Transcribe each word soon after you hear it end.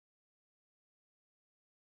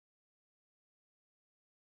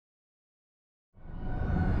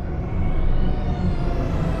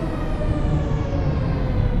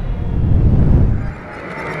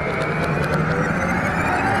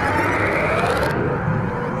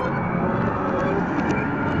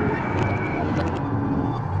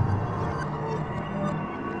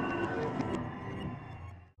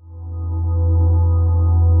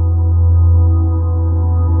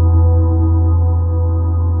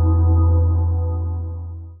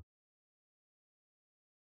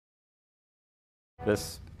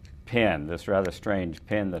This pin, this rather strange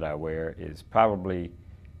pin that I wear, is probably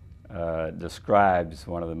describes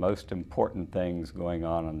one of the most important things going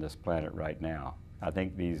on this planet right now. I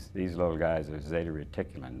think these little guys are Zeta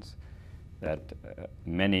Reticulans that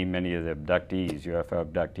many of the abductees, UFO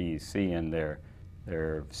abductees, see in their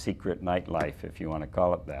secret nightlife, if you want to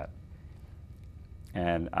call it that.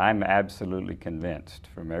 And I'm absolutely convinced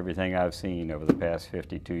from everything I've seen over the past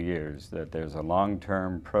 52 years that there's a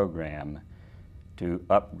long-term program to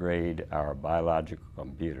upgrade our biological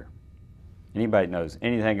computer. Anybody that knows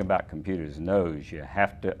anything about computers knows you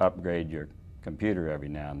have to upgrade your computer every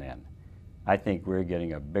now and then. I think we're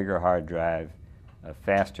getting a bigger hard drive, a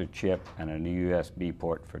faster chip, and a new USB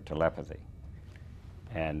port for telepathy.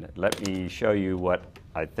 And let me show you what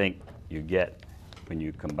I think you get when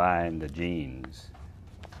you combine the genes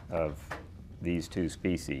of these two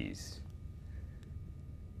species.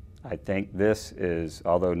 I think this is,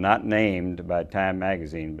 although not named by Time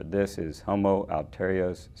magazine, but this is Homo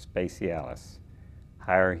Alterios Spacialis,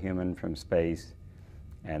 higher human from space.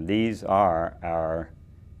 And these are our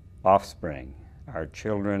offspring, our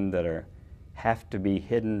children that have to be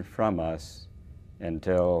hidden from us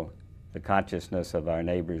until the consciousness of our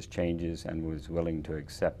neighbors changes and was willing to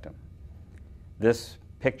accept them. This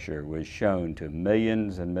picture was shown to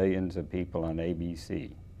millions and millions of people on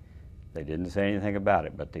ABC. They didn't say anything about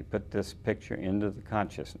it, but they put this picture into the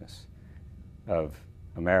consciousness of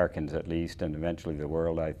Americans at least, and eventually the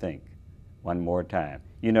world, I think, one more time.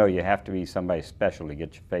 You know, you have to be somebody special to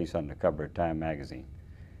get your face on the cover of Time magazine.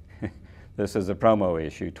 This is a promo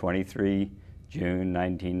issue, 23 June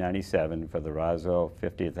 1997 for the Roswell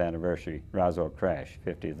 50th anniversary, Roswell crash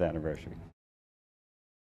 50th anniversary.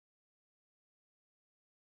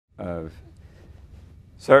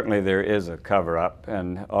 Certainly there is a cover-up,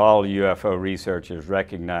 and all UFO researchers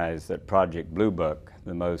recognize that Project Blue Book,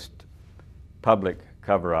 the most public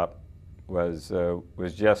cover-up, was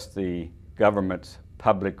just the government's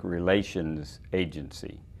public relations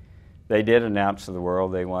agency. They did announce to the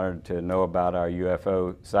world they wanted to know about our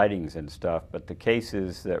UFO sightings and stuff, but the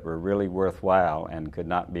cases that were really worthwhile and could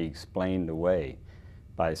not be explained away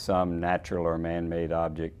by some natural or man-made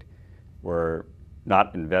object were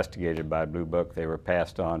not investigated by Blue Book. They were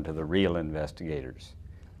passed on to the real investigators.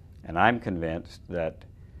 And I'm convinced that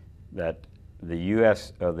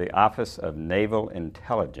the Office of Naval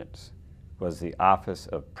Intelligence was the office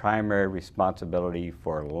of primary responsibility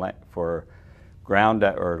for ground,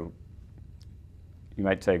 or you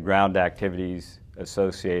might say ground activities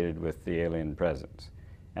associated with the alien presence.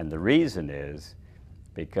 And the reason is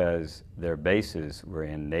because their bases were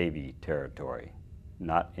in Navy territory,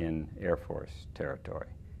 not in Air Force territory.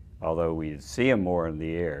 Although we'd see them more in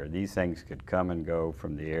the air, these things could come and go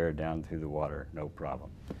from the air down through the water, no problem.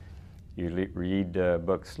 You read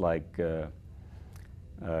books like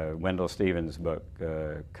Wendell Stevens' book,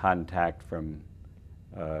 Contact from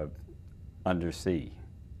Undersea.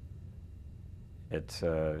 It's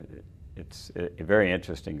a very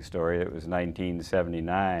interesting story. It was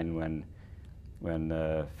 1979 when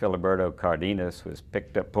Filiberto Cardenas was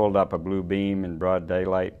pulled up a blue beam in broad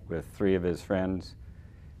daylight with 3 of his friends,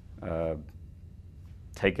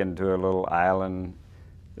 taken to a little island.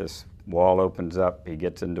 This wall opens up, he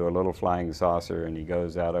gets into a little flying saucer, and he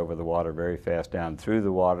goes out over the water very fast down through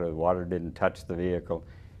the water. The water didn't touch the vehicle.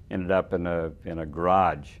 Ended up in a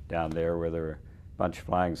garage down there where there were a bunch of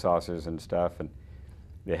flying saucers and stuff. And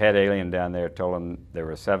the head alien down there told him there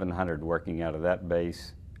were 700 working out of that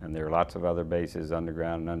base, and there are lots of other bases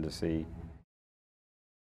underground and undersea.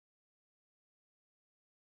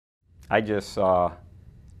 I just saw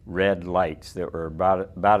red lights that were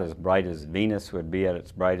about as bright as Venus would be at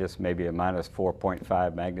its brightest, maybe a minus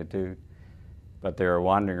 4.5 magnitude. But they were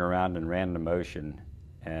wandering around in random motion,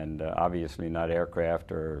 and obviously not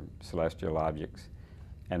aircraft or celestial objects.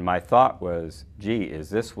 And my thought was, gee, is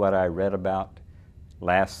this what I read about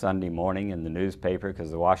last Sunday morning in the newspaper? Because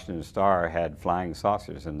the Washington Star had flying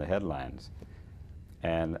saucers in the headlines.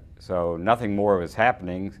 And so nothing more was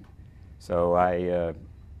happening. So I,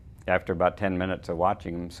 after about 10 minutes of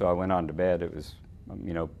watching them, so I went on to bed. It was,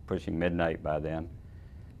 you know, pushing midnight by then.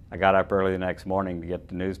 I got up early the next morning to get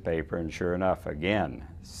the newspaper, and sure enough, again,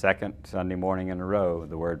 second Sunday morning in a row,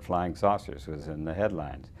 the word flying saucers was in the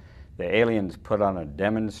headlines. The aliens put on a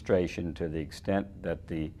demonstration to the extent that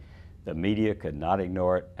the media could not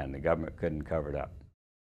ignore it and the government couldn't cover it up.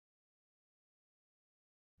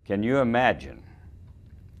 Can you imagine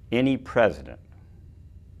any president,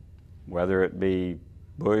 whether it be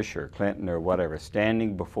Bush or Clinton or whatever,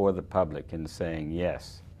 standing before the public and saying,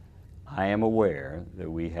 yes, I am aware that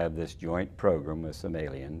we have this joint program with some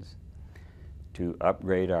aliens. to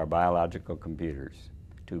upgrade our biological computers,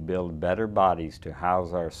 to build better bodies to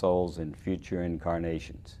house our souls in future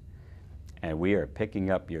incarnations. And we are picking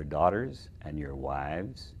up your daughters and your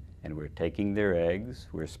wives, and we're taking their eggs,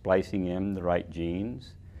 we're splicing in the right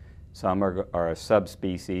genes. Some are a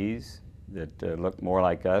subspecies that look more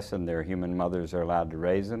like us, and their human mothers are allowed to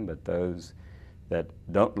raise them, but those that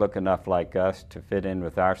don't look enough like us to fit in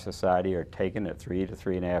with our society are taken at 3 to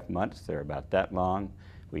 3.5 months. They're about that long.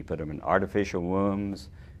 We put them in artificial wombs.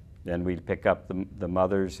 Then we pick up the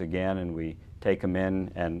mothers again, and we take them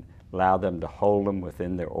in and allow them to hold them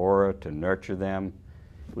within their aura to nurture them.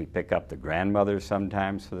 We pick up the grandmothers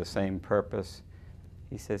sometimes for the same purpose.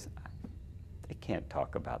 He says, they can't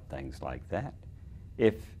talk about things like that.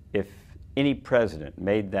 If any president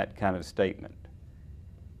made that kind of statement,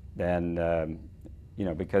 then, you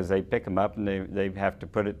know, because they pick them up and they have to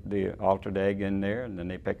put the altered egg in there, and then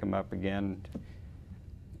they pick them up again.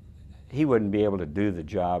 He wouldn't be able to do the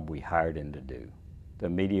job we hired him to do. The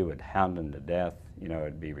media would hound him to death. You know,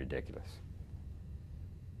 it'd be ridiculous.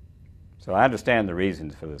 So I understand the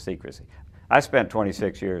reasons for the secrecy. I spent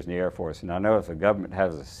 26 years in the Air Force, and I know if the government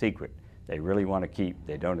has a secret they really want to keep,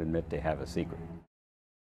 they don't admit they have a secret.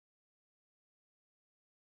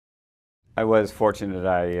 I was fortunate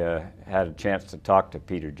I had a chance to talk to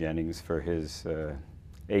Peter Jennings for his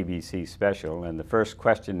ABC special, and the first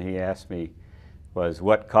question he asked me was,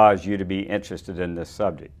 what caused you to be interested in this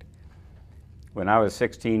subject? When I was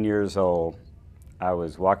 16 years old, I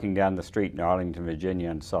was walking down the street in Arlington,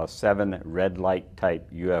 Virginia, and saw 7 red light type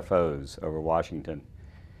UFOs over Washington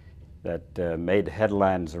that made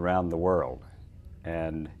headlines around the world.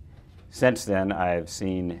 And since then, I have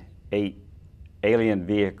seen 8 alien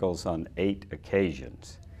vehicles on 8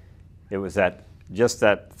 occasions. It was just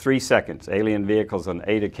that 3 seconds, alien vehicles on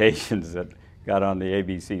 8 occasions, that got on the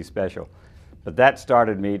ABC special. But that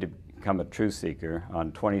started me to become a truth seeker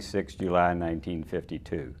on 26 July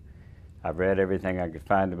 1952. I've read everything I could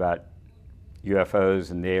find about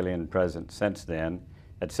UFOs and the alien presence since then.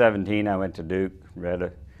 At 17, I went to Duke,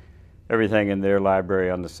 read everything in their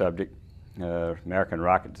library on the subject. American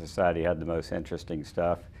Rocket Society had the most interesting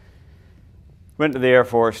stuff. Went to the Air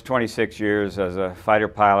Force 26 years as a fighter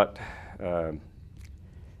pilot,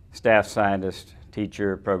 staff scientist,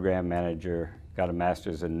 teacher, program manager, got a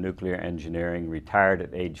master's in nuclear engineering, retired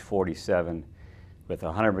at age 47 with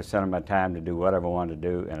 100% of my time to do whatever I wanted to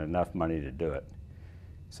do and enough money to do it.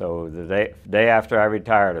 So the day after I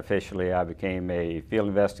retired officially, I became a field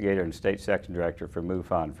investigator and state section director for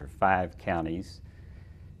MUFON for 5 counties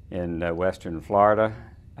in western Florida.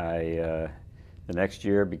 The next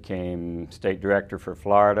year became state director for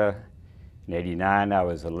Florida. In '89, I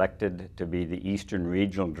was elected to be the Eastern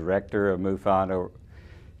Regional Director of MUFON,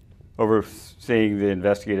 overseeing the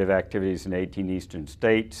investigative activities in 18 eastern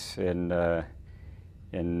states. In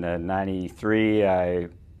 '93, I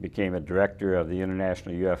became a director of the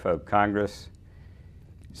International UFO Congress.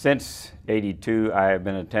 Since '82, I have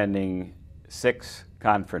been attending 6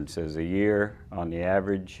 conferences a year on the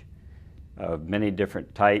average, of many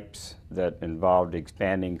different types that involved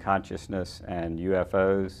expanding consciousness and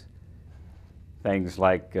UFOs. Things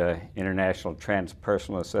like International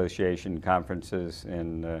Transpersonal Association conferences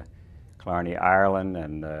in Killarney, Ireland,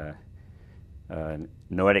 and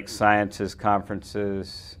Noetic Sciences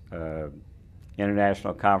conferences,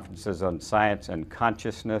 international conferences on science and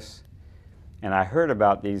consciousness. And I heard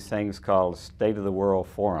about these things called State of the World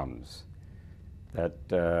forums that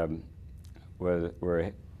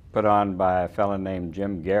were put on by a fellow named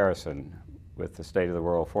Jim Garrison with the State of the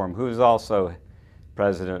World Forum, who is also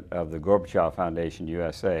president of the Gorbachev Foundation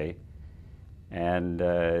USA. And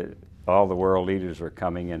all the world leaders were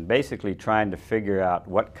coming in, basically trying to figure out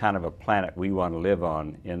what kind of a planet we want to live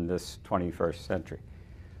on in this 21st century.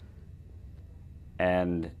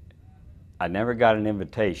 And I never got an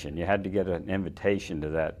invitation. You had to get an invitation to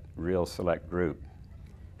that real select group.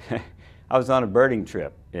 I was on a birding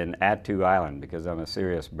trip in Attu Island because I'm a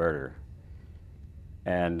serious birder.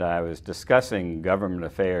 And I was discussing government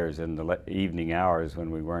affairs in the evening hours when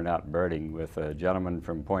we weren't out birding with a gentleman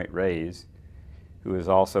from Point Reyes who was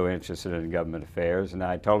also interested in government affairs. And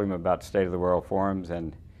I told him about State of the World forums,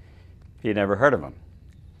 and he had never heard of them.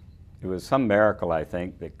 It was some miracle, I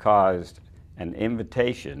think, that caused an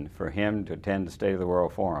invitation for him to attend the State of the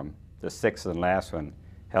World Forum, the 6th and last one,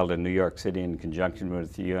 held in New York City in conjunction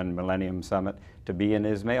with the UN Millennium Summit, to be in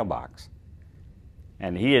his mailbox.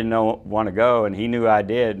 And he didn't want to go, and he knew I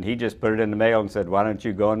did, and he just put it in the mail and said, why don't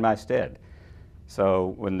you go in my stead?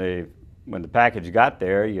 So when the package got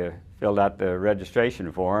there, you filled out the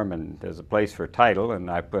registration form, and there's a place for title, and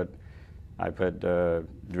I put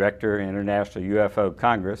Director, International UFO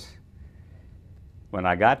Congress, when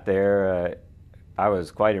I got there, I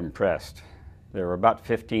was quite impressed. There were about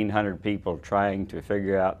 1,500 people trying to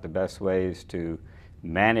figure out the best ways to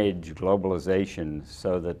manage globalization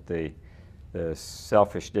so that the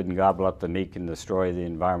selfish didn't gobble up the meek and destroy the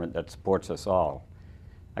environment that supports us all.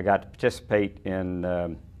 I got to participate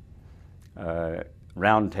in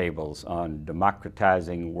roundtables on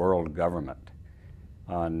democratizing world government,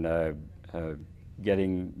 on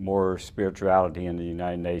getting more spirituality in the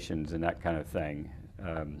United Nations and that kind of thing.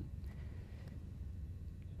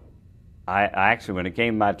 I actually, when it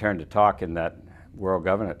came my turn to talk in that World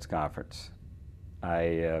Governance Conference,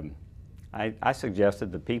 I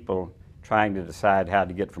suggested that people trying to decide how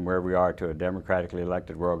to get from where we are to a democratically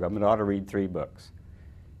elected world government ought to read 3 books.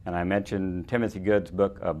 And I mentioned Timothy Good's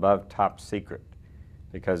book, Above Top Secret,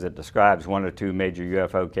 because it describes 1 or 2 major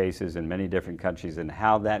UFO cases in many different countries and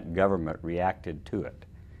how that government reacted to it.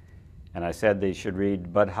 And I said they should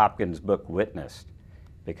read Bud Hopkins' book, Witnessed,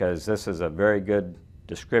 because this is a very good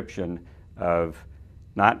description of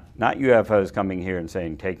not UFOs coming here and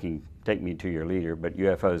saying, take me to your leader, but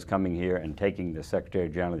UFOs coming here and taking the Secretary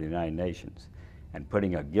General of the United Nations and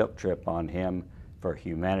putting a guilt trip on him for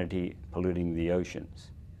humanity polluting the oceans.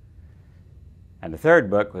 And the 3rd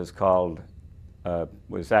book was called,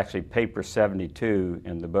 was actually paper 72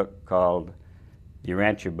 in the book called the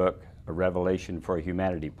Urantia book, A Revelation for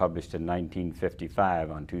Humanity, published in 1955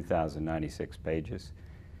 on 2,096 pages.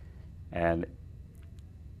 And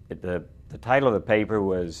the title of the paper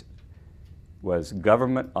was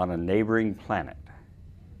Government on a Neighboring Planet.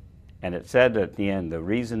 And it said at the end, the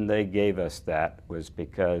reason they gave us that was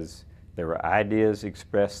because there were ideas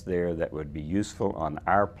expressed there that would be useful on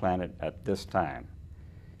our planet at this time.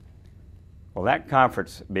 Well, that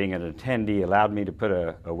conference, being an attendee, allowed me to put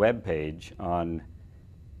a web page on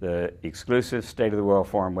the exclusive State of the World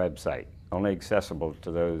Forum website, only accessible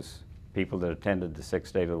to those people that attended the 6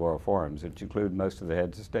 State of the World Forums, which include most of the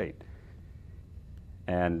heads of state.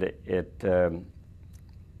 And it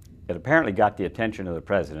apparently got the attention of the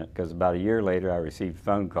president, because about a year later I received a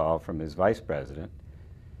phone call from his vice president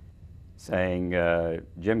saying,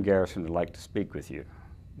 Jim Garrison would like to speak with you.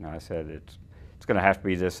 And I said, it's going to have to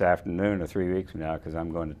be this afternoon or 3 weeks from now, because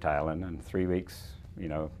I'm going to Thailand. And 3 weeks,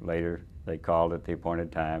 later, they called at the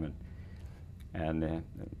appointed time, and a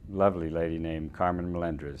lovely lady named Carmen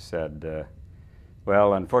Melendres said,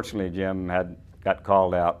 well, unfortunately, Jim got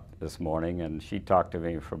called out this morning, and she talked to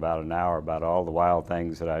me for about an hour about all the wild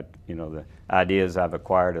things that the ideas I've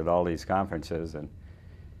acquired at all these conferences,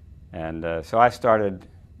 and so I started,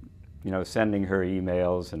 sending her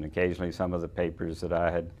emails and occasionally some of the papers that I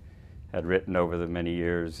had written over the many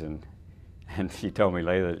years, and she told me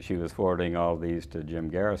later that she was forwarding all these to Jim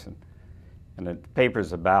Garrison. And the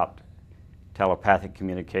papers about telepathic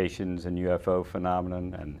communications and UFO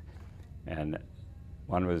phenomenon, and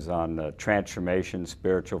one was on transformation,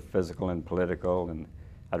 spiritual, physical, and political, and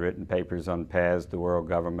I'd written papers on paths to world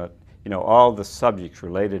government. All the subjects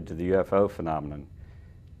related to the UFO phenomenon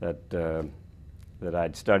that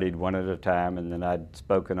I'd studied one at a time, and then I'd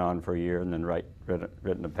spoken on for a year, and then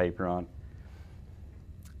written a paper on.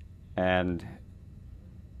 And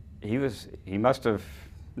he must have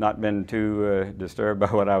not been too disturbed by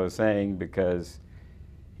what I was saying, because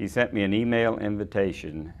he sent me an email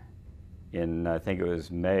invitation in, I think it was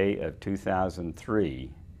May of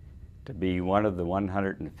 2003, to be one of the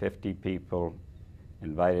 150 people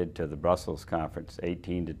invited to the Brussels conference,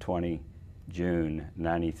 18 to 20 June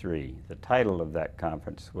 '93. The title of that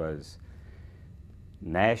conference was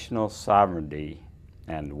National Sovereignty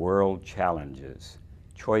and World Challenges,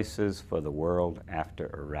 Choices for the World After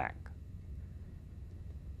Iraq.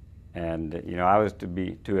 And I was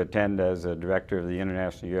to attend as a director of the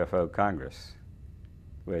International UFO Congress,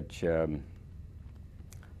 which I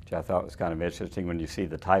thought was kind of interesting when you see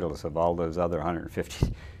the titles of all those other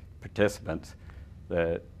 150 participants.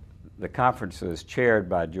 The conference was chaired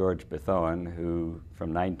by George Bethune, who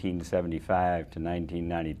from 1975 to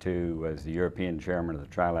 1992 was the European chairman of the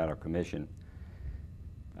Trilateral Commission.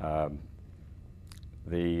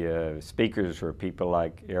 The speakers were people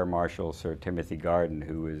like Air Marshal Sir Timothy Garden,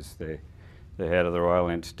 who was the head of the Royal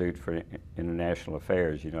Institute for International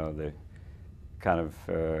Affairs, the kind of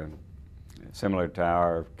similar to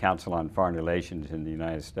our Council on Foreign Relations in the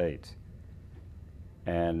United States.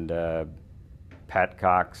 And Pat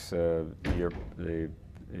Cox, the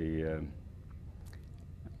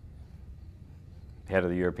head of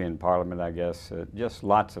the European Parliament, I guess, just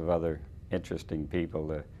lots of other interesting people.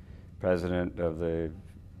 The president of the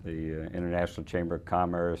International Chamber of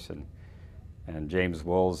Commerce, and James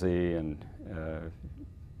Woolsey, and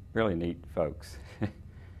really neat folks.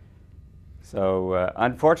 So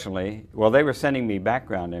unfortunately, well, they were sending me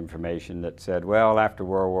background information that said, well, after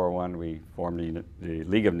World War I, we formed the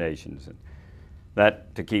League of Nations, and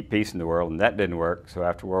that to keep peace in the world, and that didn't work. So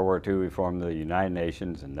after World War II, we formed the United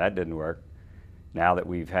Nations, and that didn't work. Now that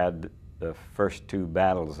we've had the first two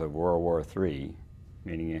battles of World War III,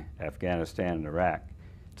 meaning Afghanistan and Iraq,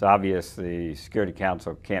 it's obvious the Security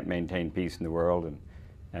Council can't maintain peace in the world, and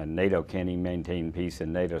NATO can't even maintain peace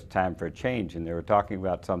in NATO. It's time for a change. And they were talking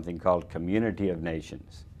about something called Community of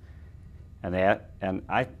Nations. And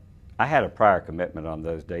I had a prior commitment on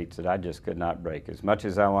those dates that I just could not break. As much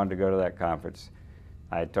as I wanted to go to that conference,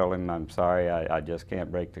 I told him, I'm sorry, I just can't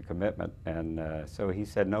break the commitment. And so he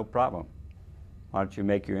said, no problem. Why don't you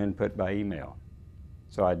make your input by email?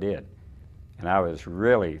 So I did. And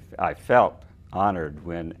I felt honored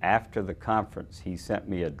when after the conference he sent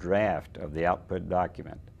me a draft of the output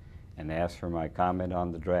document and asked for my comment on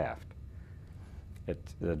the draft.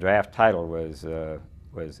 The draft title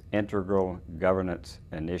was Integral Governance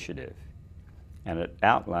Initiative, and it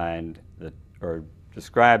outlined or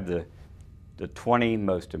described the 20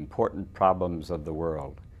 most important problems of the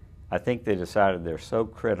world. I think they decided they're so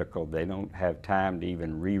critical they don't have time to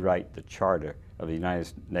even rewrite the Charter of the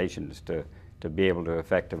United Nations to be able to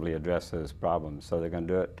effectively address those problems. So they're going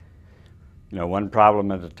to do it, one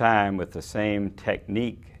problem at a time with the same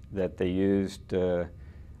technique that they used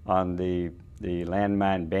on the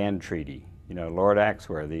landmine ban treaty. Lord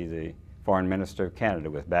Axworthy, the Foreign Minister of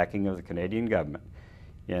Canada, with backing of the Canadian government,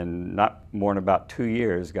 in not more than about 2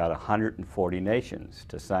 years, got 140 nations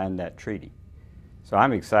to sign that treaty. So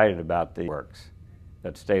I'm excited about the works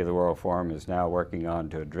that State of the World Forum is now working on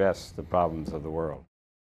to address the problems of the world.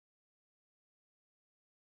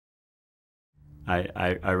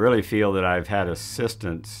 I really feel that I've had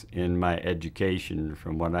assistance in my education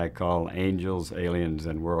from what I call angels, aliens,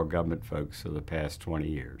 and world government folks for the past 20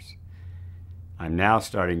 years. I'm now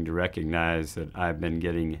starting to recognize that I've been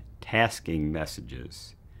getting tasking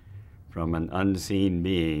messages from an unseen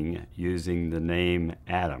being using the name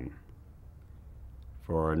Adam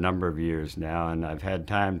for a number of years now, and I've had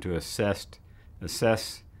time to assess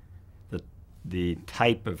the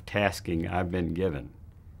type of tasking I've been given.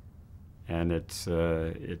 And it's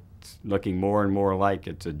looking more and more like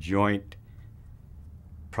it's a joint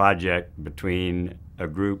project between a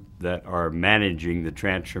group that are managing the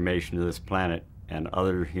transformation of this planet and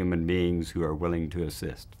other human beings who are willing to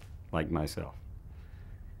assist, like myself.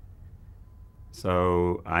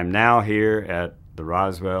 So I'm now here at the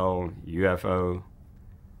Roswell U.F.O.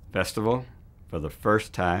 Festival for the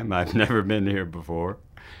first time. I've never been here before.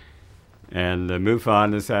 And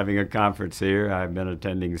MUFON is having a conference here. I've been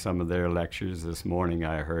attending some of their lectures. This morning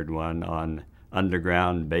I heard one on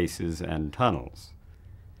underground bases and tunnels.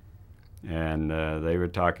 And they were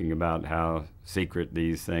talking about how secret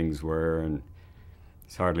these things were, and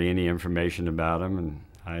there's hardly any information about them.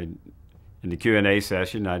 And in the Q&A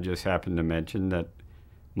session, I just happened to mention that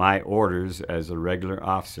my orders as a regular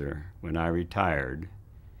officer when I retired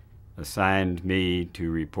assigned me to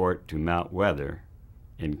report to Mount Weather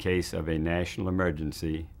in case of a national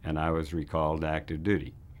emergency, and I was recalled to active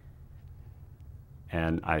duty.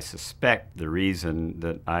 And I suspect the reason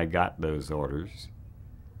that I got those orders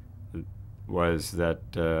was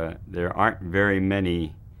that there aren't very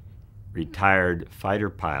many retired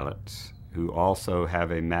fighter pilots who also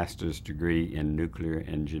have a master's degree in nuclear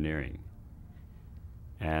engineering.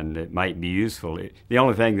 And it might be useful. The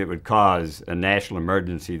only thing that would cause a national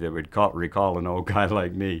emergency that would recall an old guy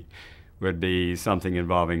like me would be something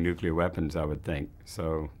involving nuclear weapons, I would think.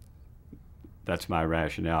 So that's my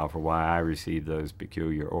rationale for why I received those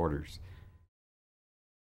peculiar orders.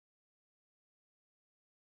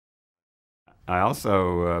 I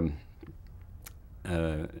also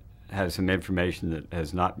have some information that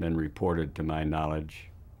has not been reported to my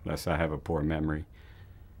knowledge, unless I have a poor memory,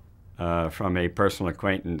 from a personal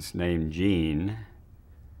acquaintance named Gene,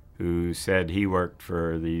 who said he worked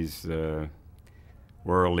for these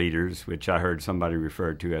world leaders, which I heard somebody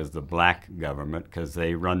refer to as the black government, because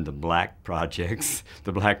they run the black projects,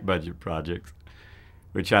 the black budget projects,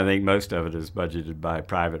 which I think most of it is budgeted by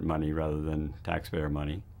private money rather than taxpayer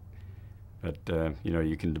money. But,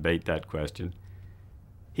 you can debate that question.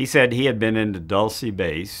 He said he had been into Dulce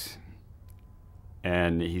Base,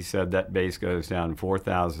 and he said that base goes down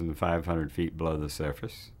 4,500 feet below the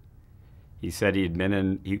surface. He said he had been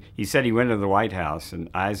in, he said he went to the White House and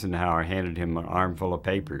Eisenhower handed him an armful of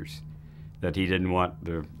papers that he didn't want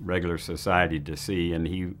the regular society to see, and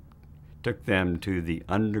he took them to the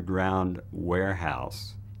underground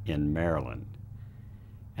warehouse in Maryland.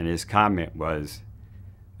 And his comment was,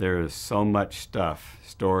 there is so much stuff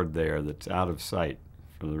stored there that's out of sight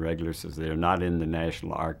from the regular says they're not in the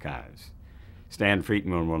National Archives. Stan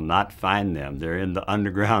Friedman will not find them. They're in the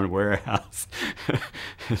underground warehouse.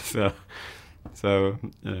 So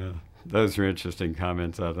those are interesting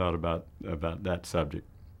comments I thought about that subject.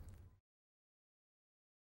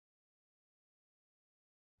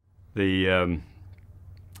 The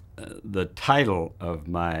title of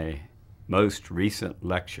my most recent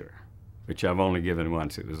lecture, which I've only given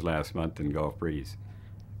once, it was last month in Gulf Breeze,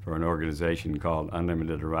 for an organization called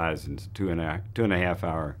Unlimited Horizons, two and a half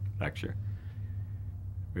hour lecture,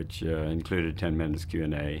 which included 10 minutes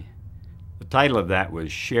Q&A. The title of that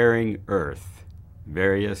was Sharing Earth,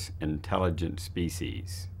 Various Intelligent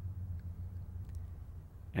Species.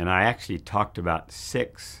 And I actually talked about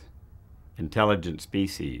 6 intelligent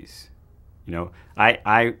species. You know,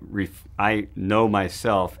 I know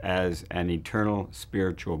myself as an eternal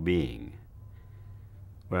spiritual being.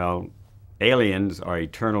 Well, aliens are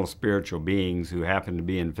eternal spiritual beings who happen to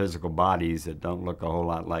be in physical bodies that don't look a whole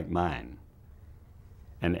lot like mine.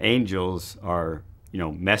 And angels are, you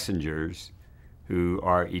know, messengers who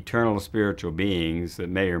are eternal spiritual beings that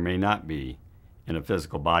may or may not be in a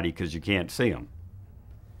physical body because you can't see them.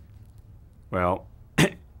 Well,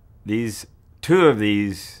 two of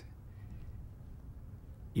these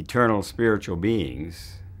eternal spiritual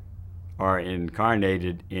beings are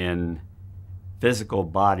incarnated in physical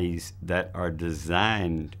bodies that are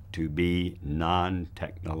designed to be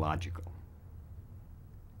non-technological.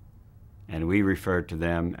 And we refer to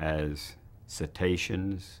them as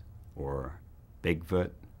cetaceans or Bigfoot.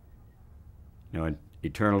 You know,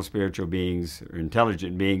 eternal spiritual beings or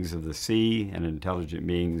intelligent beings of the sea and intelligent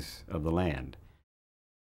beings of the land.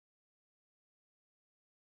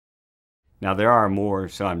 Now there are more,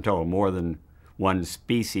 so I'm told, more than one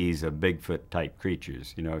species of Bigfoot type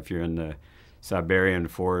creatures. You know, if you're in the Siberian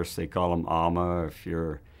forest, they call them Ama. If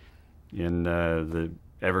you're in the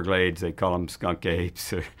Everglades, they call them skunk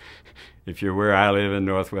apes. If you're where I live in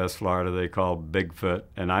Northwest Florida, they call Bigfoot.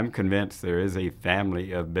 And I'm convinced there is a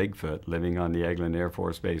family of Bigfoot living on the Eglin Air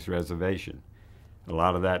Force Base reservation. A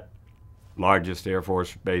lot of that largest Air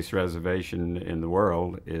Force Base reservation in the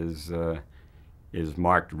world is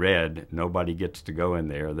marked red. Nobody gets to go in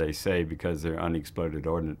there, they say, because there are unexploded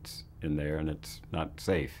ordnance in there and it's not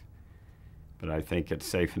safe. But I think it's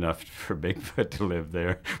safe enough for Bigfoot to live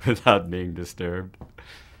there without being disturbed.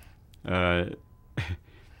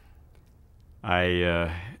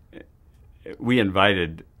 We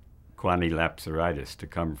invited Kwani Lapsaritis to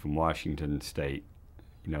come from Washington State,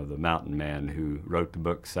 you know, the mountain man who wrote the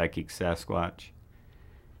book Psychic Sasquatch,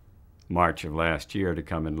 March of last year, to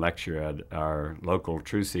come and lecture at our local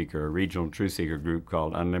True Seeker, regional True Seeker group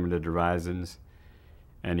called Unlimited Horizons.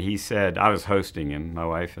 And he said, I was hosting him, my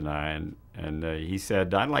wife and I, and he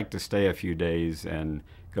said, I'd like to stay a few days and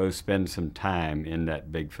go spend some time in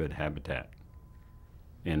that Bigfoot habitat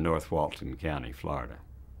in North Walton County, Florida.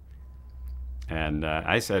 And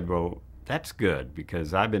I said, well, that's good,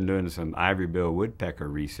 because I've been doing some ivory-bill woodpecker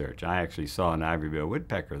research. I actually saw an ivory-bill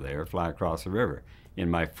woodpecker there fly across the river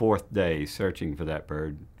in my 4th day searching for that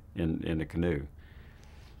bird in a canoe.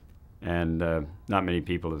 And not many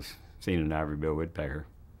people have seen an ivory-bill woodpecker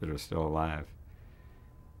that are still alive.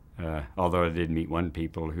 Although I did meet one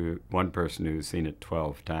person who's seen it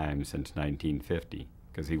 12 times since 1950,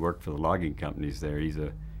 because he worked for the logging companies there. He's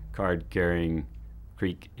a card-carrying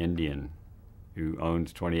Creek Indian who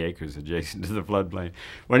owns 20 acres adjacent to the floodplain.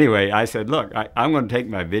 Well, anyway, I said, look, I'm going to take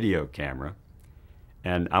my video camera,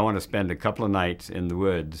 and I want to spend a couple of nights in the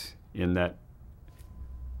woods in that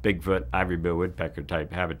Bigfoot ivory-bill woodpecker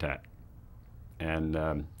type habitat.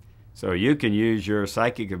 And so you can use your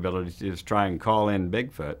psychic ability to just try and call in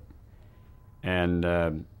Bigfoot,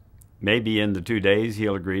 and maybe in the 2 days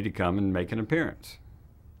he'll agree to come and make an appearance.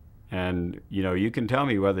 And, you know, you can tell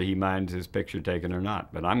me whether he minds his picture taken or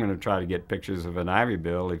not, but I'm going to try to get pictures of an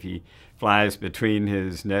ivory-bill if he flies between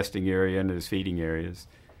his nesting area and his feeding areas.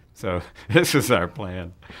 So this is our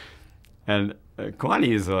plan. And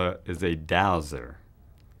Kwani is a dowser.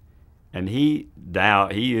 And he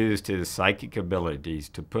used his psychic abilities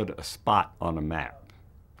to put a spot on a map,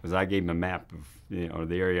 because I gave him a map of, you know,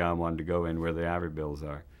 the area I wanted to go in where the ivory bills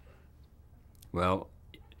are. Well,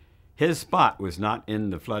 his spot was not in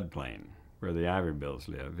the floodplain where the ivory bills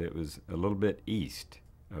live. It was a little bit east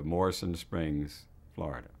of Morrison Springs,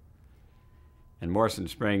 Florida. And Morrison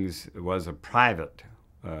Springs was a private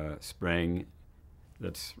spring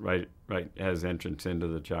that's right has entrance into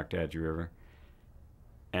the Choctaw River.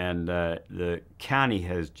 And the county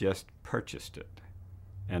has just purchased it.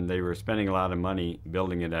 And they were spending a lot of money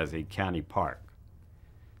building it as a county park.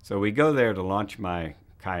 So we go there to launch my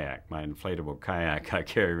kayak, my inflatable kayak I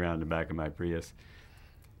carry around the back of my Prius.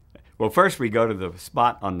 Well, first we go to the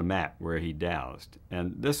spot on the map where he doused,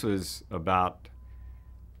 and this was about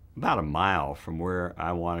a mile from where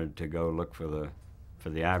I wanted to go look for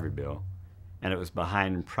the ivory bill, and it was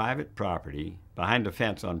behind private property, behind a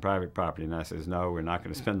fence on private property, and I says, no, we're not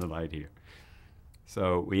going to spend the night here.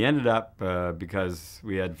 So we ended up, because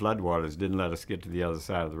we had floodwaters, didn't let us get to the other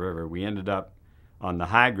side of the river, we ended up on the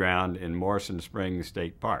high ground in Morrison Springs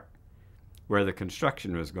State Park, where the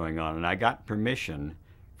construction was going on, and I got permission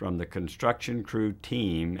from the construction crew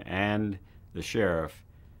team and the sheriff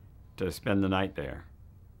to spend the night there.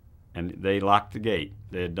 And they locked the gate.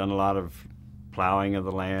 They had done a lot of plowing of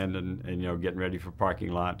the land and you know, getting ready for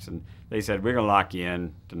parking lots, and they said, we're going to lock you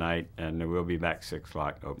in tonight and we'll be back 6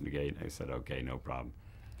 o'clock, open the gate. I said, okay, no problem.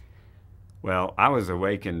 Well, I was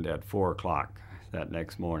awakened at 4 o'clock that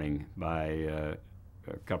next morning by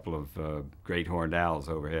a couple of great horned owls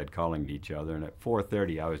overhead calling to each other, and at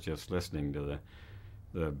 4:30 I was just listening to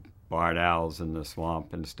the barred owls in the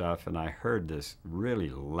swamp and stuff, and I heard this really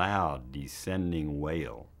loud descending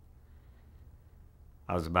wail.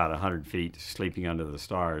 I was about 100 feet sleeping under the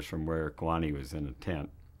stars from where Kwani was in a tent,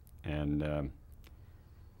 and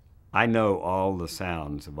I know all the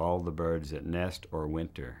sounds of all the birds that nest or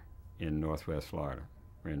winter in northwest Florida,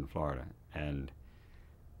 or in Florida, and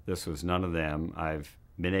this was none of them. I've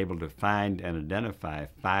been able to find and identify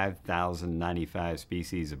 5,095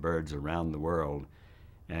 species of birds around the world,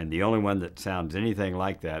 and the only one that sounds anything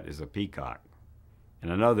like that is a peacock.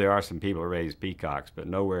 And I know there are some people that raise peacocks, but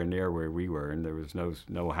nowhere near where we were, and there was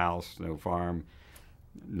no house, no farm,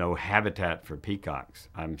 no habitat for peacocks.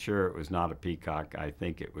 I'm sure it was not a peacock. I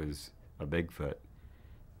think it was a Bigfoot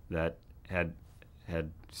that had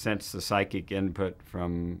sensed the psychic input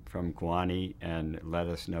from Kwani and let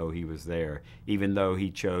us know he was there, even though he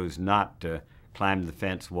chose not to climb the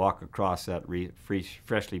fence, walk across that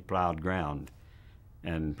freshly plowed ground,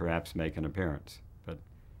 and perhaps make an appearance. But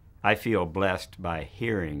I feel blessed by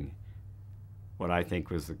hearing what I think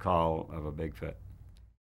was the call of a Bigfoot.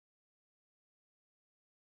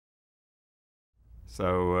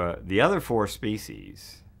 So the other 4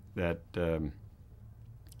 species that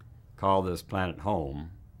call this planet home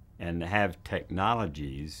and have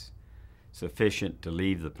technologies sufficient to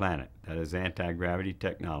leave the planet, that is anti-gravity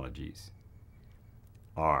technologies,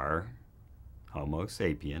 are Homo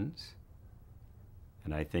sapiens,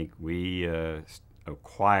 and I think we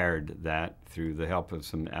acquired that through the help of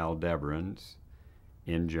some Aldebarans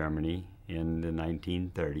in Germany in the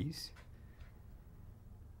 1930s.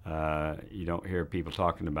 You don't hear people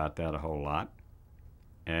talking about that a whole lot.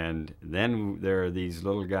 And then there are these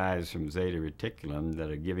little guys from Zeta Reticulum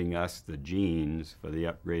that are giving us the genes for the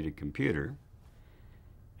upgraded computer.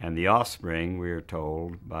 And the offspring, we are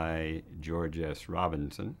told by George S.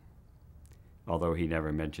 Robinson, although he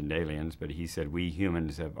never mentioned aliens, but he said we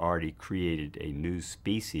humans have already created a new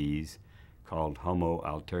species called Homo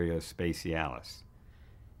alteriospatialis.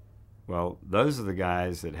 Well, those are the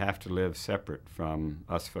guys that have to live separate from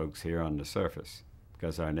us folks here on the surface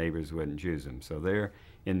because our neighbors wouldn't choose them. So they're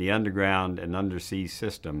in the underground and undersea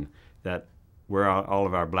system that where all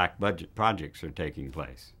of our black budget projects are taking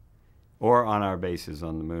place, or on our bases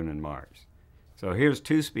on the moon and Mars. So here's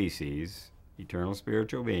 2 species, eternal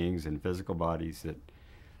spiritual beings in physical bodies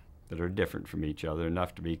that are different from each other,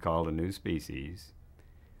 enough to be called a new species.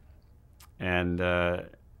 And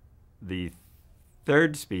the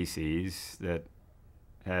 3rd species that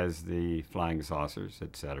has the flying saucers,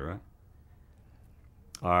 etc.,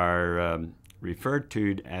 are referred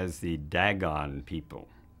to as the Dagon people,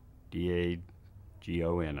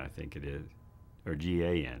 D-A-G-O-N, I think it is, or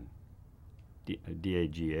G-A-N,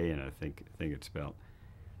 D-A-G-A-N, I think it's spelled.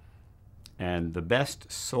 And the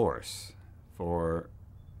best source for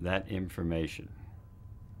that information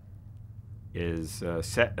is a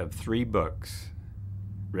set of 3 books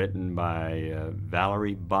written by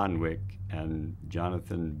Valerie Bonwick and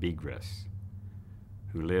Jonathan Begris,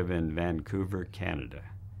 who live in Vancouver, Canada.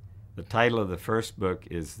 The title of the first book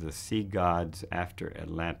is The Sea Gods After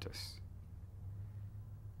Atlantis.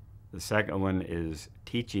 The second one is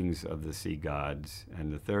Teachings of the Sea Gods,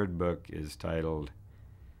 and the 3rd book is titled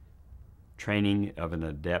Training of an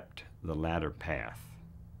Adept, the Latter Path.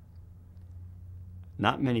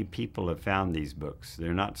 Not many people have found these books.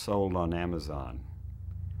 They're not sold on Amazon.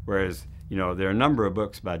 Whereas, you know, there are a number of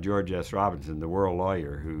books by George S. Robinson, the world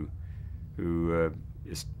lawyer, who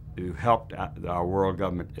helped our world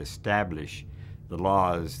government establish the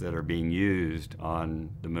laws that are being used on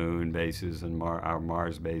the moon bases and our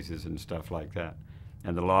Mars bases and stuff like that,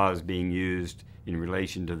 and the laws being used in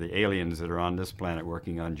relation to the aliens that are on this planet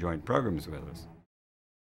working on joint programs with us.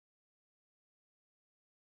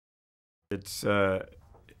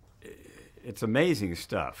 it's amazing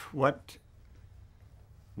stuff. What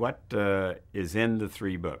is in the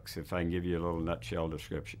 3 books, if I can give you a little nutshell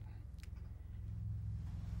description.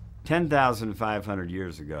 10,500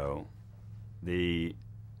 years ago, the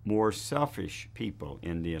more selfish people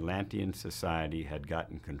in the Atlantean society had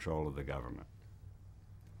gotten control of the government.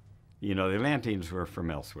 You know, the Atlanteans were from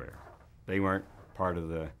elsewhere. They weren't part of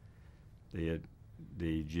the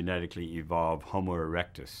genetically evolved Homo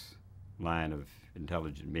erectus line of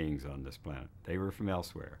intelligent beings on this planet. They were from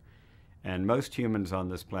elsewhere. And most humans on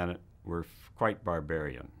this planet were quite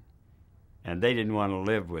barbarian. And they didn't want to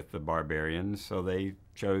live with the barbarians, so they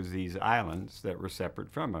chose these islands that were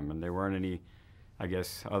separate from them. And there weren't any, I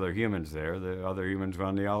guess, other humans there. The other humans were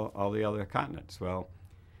on all the other continents. Well,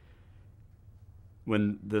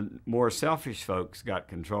 when the more selfish folks got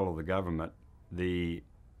control of the government, the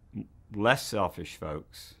less selfish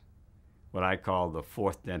folks, what I call the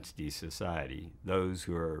 4th density society, those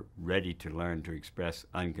who are ready to learn to express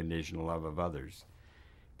unconditional love of others,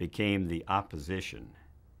 became the opposition.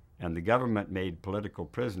 And the government made political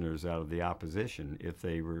prisoners out of the opposition if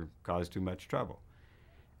they were caused too much trouble.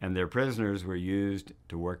 And their prisoners were used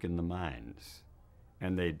to work in the mines.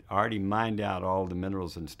 And they'd already mined out all the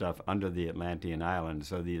minerals and stuff under the Atlantean islands,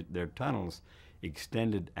 so their tunnels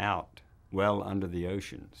extended out well under the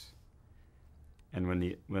oceans. And when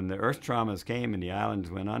the earth traumas came and the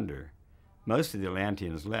islands went under, most of the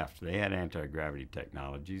Atlanteans left. They had anti-gravity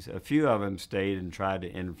technologies. A few of them stayed and tried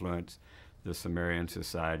to influence the Sumerian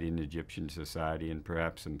society and Egyptian society and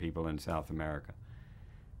perhaps some people in South America.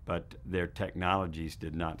 But their technologies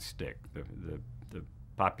did not stick. The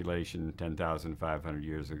population 10,500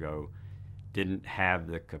 years ago didn't have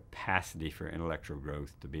the capacity for intellectual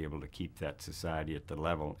growth to be able to keep that society at the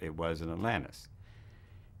level it was in Atlantis.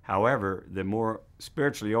 However, the more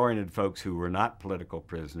spiritually oriented folks who were not political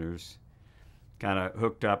prisoners kind of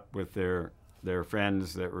hooked up with their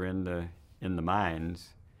friends that were in the mines,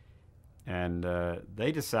 and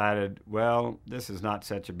they decided, well, this is not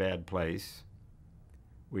such a bad place.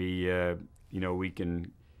 We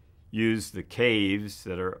can use the caves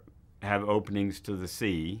that have openings to the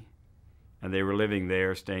sea, and they were living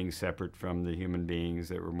there, staying separate from the human beings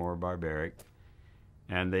that were more barbaric.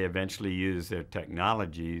 And they eventually used their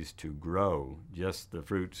technologies to grow just the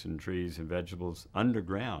fruits and trees and vegetables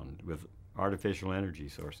underground with artificial energy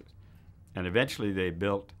sources. And eventually they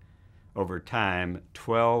built, over time,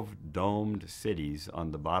 12 domed cities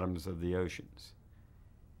on the bottoms of the oceans.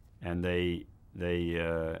 And they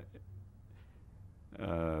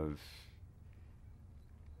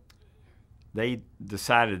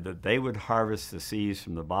decided that they would harvest the seas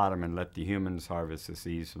from the bottom and let the humans harvest the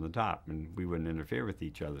seas from the top, and we wouldn't interfere with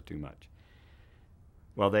each other too much.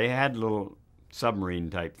 Well, they had little submarine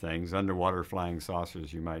type things, underwater flying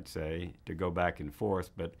saucers, you might say, to go back and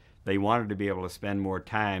forth, but they wanted to be able to spend more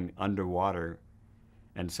time underwater,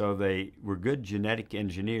 and so they were good genetic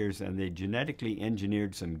engineers, and they genetically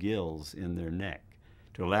engineered some gills in their neck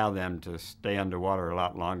to allow them to stay underwater a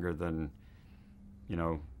lot longer than,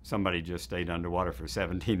 somebody just stayed underwater for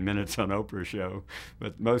 17 minutes on Oprah's show,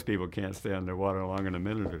 but most people can't stay underwater longer than a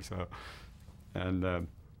minute or so. And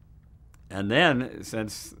then,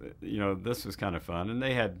 since, this was kind of fun, and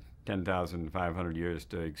they had 10,500 years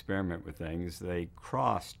to experiment with things, they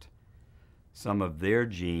crossed some of their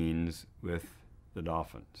genes with the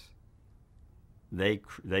dolphins. They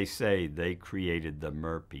say they created the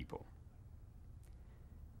mer people.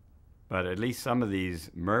 But at least some of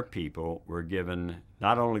these mer people were given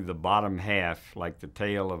not only the bottom half, like the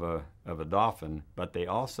tail of a dolphin, but they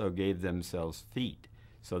also gave themselves feet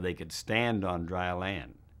so they could stand on dry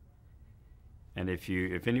land. And if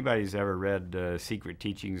anybody's ever read Secret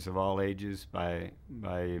Teachings of All Ages by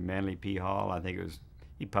Manly P. Hall, I think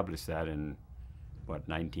he published that in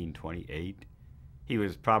 1928. He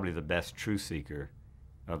was probably the best truth seeker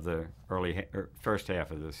of the first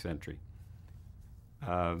half of this century.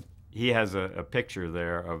 He has a picture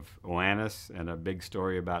there of Oannes and a big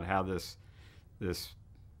story about how this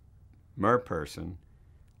mer person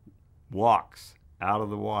walks out of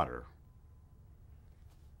the water.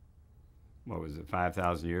 What was it,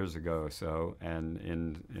 5,000 years ago or so, and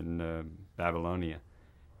in Babylonia,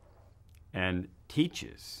 and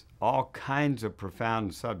teaches all kinds of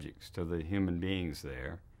profound subjects to the human beings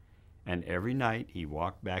there. And every night he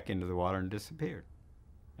walked back into the water and disappeared.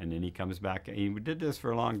 And then he comes back, and he did this for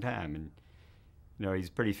a long time. And, he's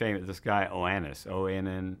pretty famous. This guy, Oannes,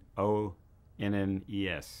 O-N-N-E-S,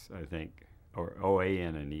 I think, or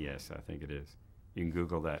O-A-N-N-E-S, I think it is. You can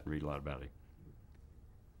Google that and read a lot about it.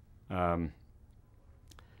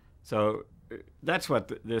 So that's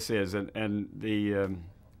what this is. And the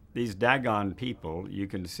these Dagon people, you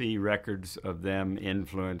can see records of them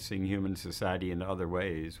influencing human society in other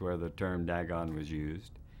ways where the term Dagon was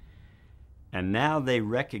used. And now they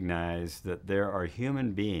recognize that there are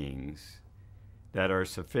human beings that are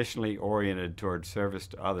sufficiently oriented toward service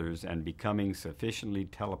to others and becoming sufficiently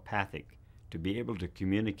telepathic to be able to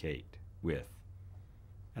communicate with.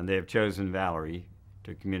 And they have chosen Valerie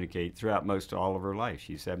to communicate throughout most all of her life.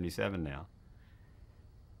 She's 77 now.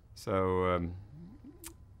 So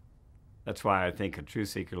that's why I think a truth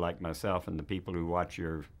seeker like myself and the people who watch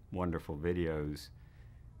your wonderful videos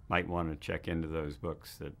might want to check into those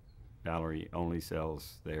books that Valerie only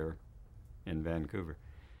sells there in Vancouver.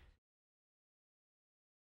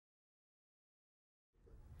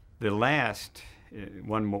 The last,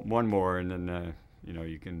 one more, and then you know,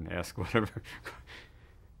 you can ask whatever.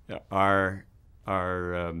 The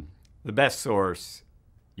best source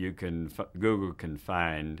you can Google can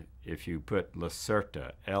find if you put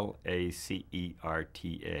Lacerta, Lacerta,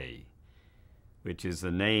 which is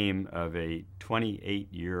the name of a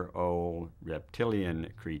 28-year-old reptilian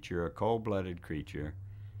creature, a cold-blooded creature,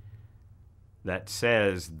 that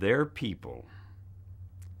says their people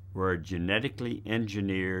were genetically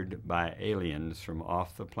engineered by aliens from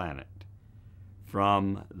off the planet,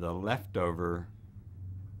 from the leftover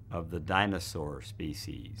of the dinosaur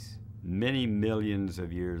species, many millions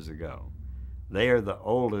of years ago. They are the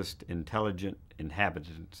oldest intelligent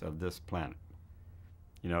inhabitants of this planet.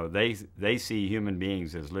 You know, they see human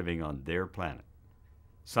beings as living on their planet.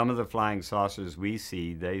 Some of the flying saucers we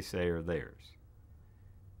see, they say, are theirs.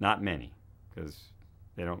 Not many, because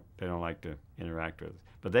they don't like to interact with us.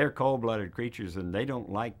 But they're cold-blooded creatures, and they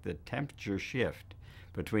don't like the temperature shift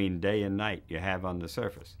between day and night you have on the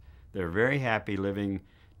surface. They're very happy living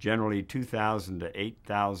generally 2,000 to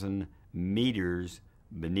 8,000 meters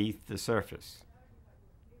beneath the surface,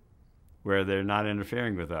 where they're not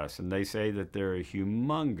interfering with us. And they say that there are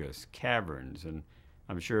humongous caverns, and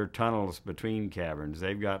I'm sure tunnels between caverns.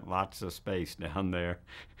 They've got lots of space down there,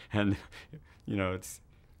 and you know, it's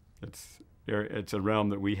a realm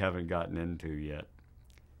that we haven't gotten into yet.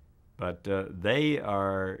 But they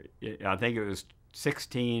are, I think it was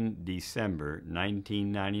 16 December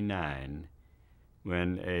 1999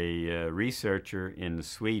 when a researcher in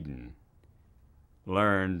Sweden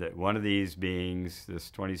learned that one of these beings,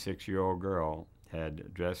 this 26-year-old girl,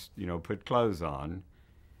 had dressed, you know, put clothes on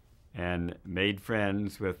and made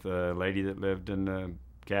friends with a lady that lived in a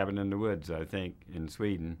cabin in the woods, I think, in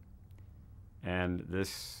Sweden. And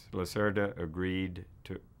this Lacerta agreed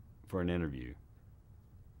for an interview.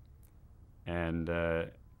 And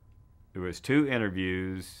there was 2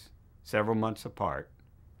 interviews several months apart.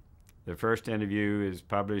 The first interview is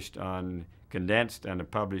published on, condensed and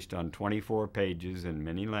published on 24 pages in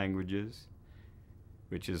many languages,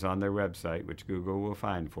 which is on their website, which Google will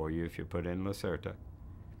find for you if you put in Lacerta.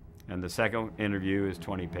 And the second interview is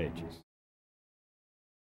 20 pages.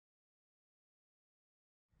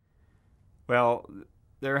 Well,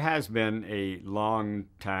 there has been a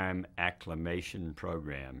long-time acclimation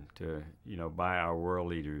program to, you know, by our world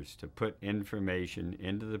leaders to put information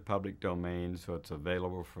into the public domain so it's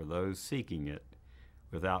available for those seeking it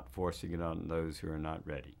without forcing it on those who are not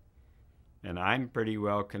ready. And I'm pretty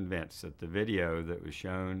well convinced that the video that was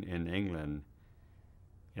shown in England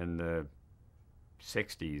in the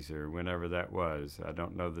 60s or whenever that was, I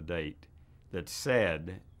don't know the date, that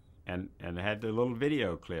said, and had the little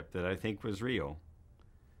video clip that I think was real,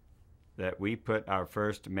 that we put our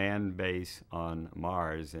first manned base on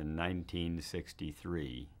Mars in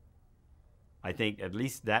 1963. I think at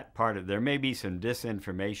least that part of, there may be some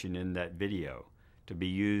disinformation in that video to be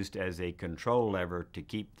used as a control lever to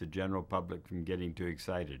keep the general public from getting too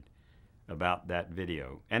excited about that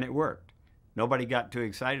video. And it worked. Nobody got too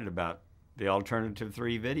excited about the Alternative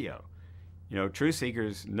 3 video. You know, truth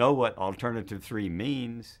seekers know what Alternative 3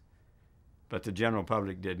 means, but the general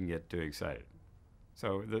public didn't get too excited.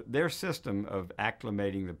 So their system of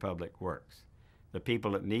acclimating the public works. The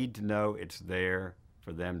people that need to know it's there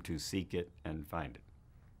for them to seek it and find it.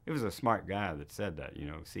 It was a smart guy that said that, you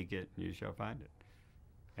know, seek it and you shall find it.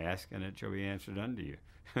 Ask and it shall be answered unto you.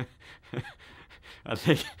 I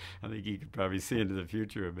think you could probably see into the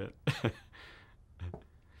future a bit.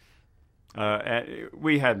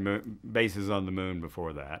 We had bases on the moon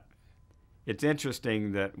before that. It's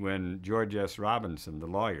interesting that when George S. Robinson, the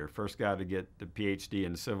lawyer, first got to get the PhD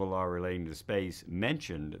in civil law relating to space,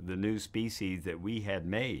 mentioned the new species that we had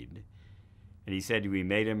made. And he said we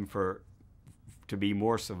made them to be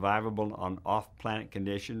more survivable on off-planet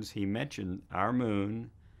conditions. He mentioned our moon,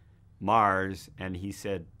 Mars, and he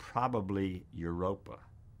said probably Europa,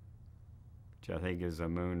 which I think is a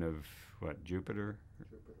moon of, what, Jupiter?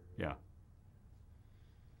 Yeah.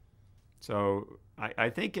 So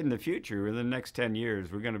I think in the future, in the next 10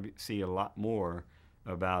 years, we're going to see a lot more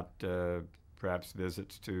about perhaps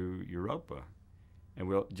visits to Europa. And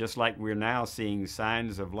we'll, just like we're now seeing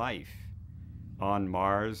signs of life on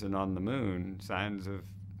Mars and on the moon, signs of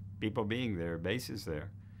people being there, bases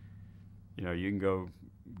there. You know, you can go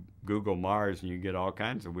Google Mars and you get all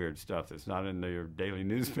kinds of weird stuff that's not in your daily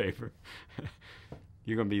newspaper.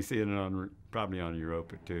 You're going to be seeing it on probably on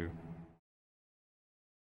Europa too.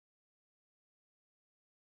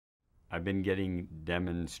 I've been getting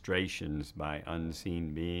demonstrations by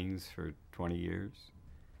unseen beings for 20 years.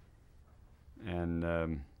 And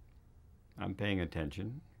I'm paying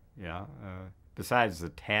attention, yeah. Besides the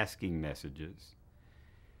tasking messages,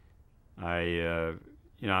 I'm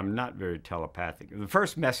not very telepathic. The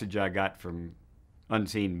first message I got from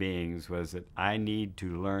unseen beings was that I need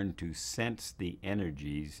to learn to sense the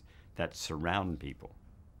energies that surround people.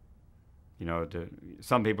 You know,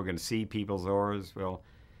 some people can see people's auras. Well,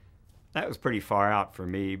 that was pretty far out for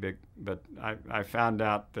me, but I found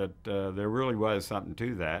out that there really was something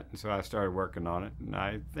to that, and so I started working on it, and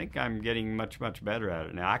I think I'm getting much, much better at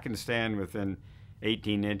it. Now, I can stand within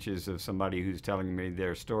 18 inches of somebody who's telling me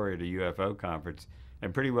their story at a UFO conference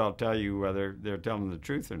and pretty well tell you whether they're telling the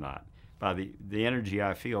truth or not by the energy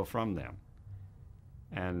I feel from them.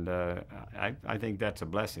 And I think that's a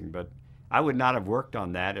blessing, but I would not have worked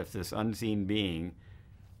on that if this unseen being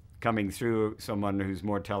coming through someone who's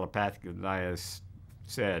more telepathic than I has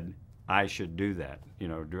said, I should do that, you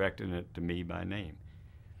know, directing it to me by name.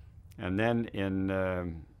 And then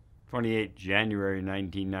in 28 January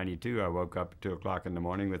 1992, I woke up at 2 o'clock in the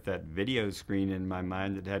morning with that video screen in my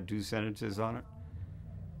mind that had 2 sentences on it.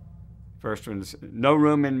 First one is, no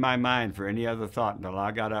room in my mind for any other thought until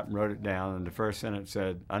I got up and wrote it down. And the first sentence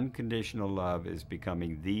said, unconditional love is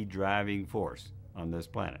becoming the driving force on this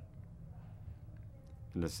planet.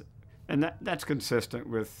 And that's consistent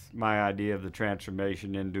with my idea of the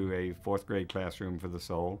transformation into a 4th grade classroom for the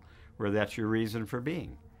soul, where that's your reason for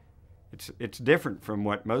being. It's different from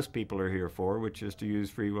what most people are here for, which is to use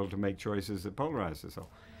free will to make choices that polarize the soul.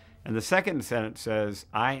 And the second sentence says,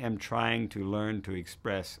 I am trying to learn to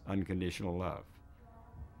express unconditional love.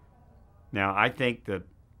 Now, I think that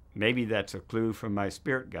maybe that's a clue from my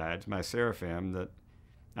spirit guides, my seraphim, that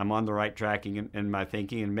I'm on the right track in my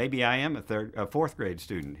thinking, and maybe I am a 4th grade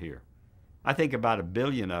student here. I think about 1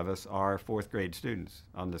 billion of us are 4th grade students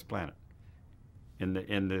on this planet.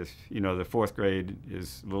 In this, you know, the 4th grade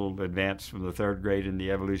is a little advanced from the 3rd grade in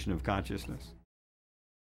the evolution of consciousness.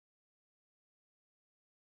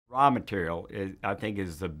 Raw material, I think,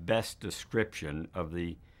 is the best description of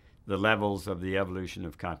the levels of the evolution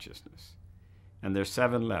of consciousness. And there's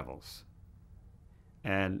 7 levels.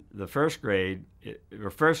 And the 1st grade, or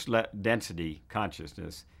first density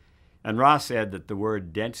consciousness, and Ra said that the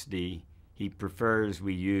word density he prefers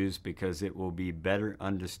we use because it will be better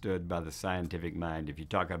understood by the scientific mind if you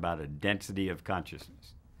talk about a density of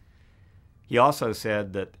consciousness. He also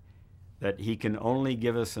said that he can only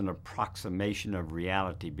give us an approximation of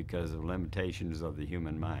reality because of limitations of the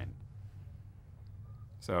human mind.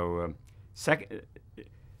 So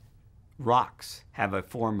rocks have a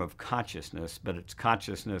form of consciousness, but it's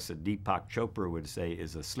consciousness that Deepak Chopra would say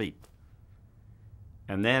is asleep.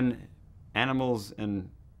 And then animals and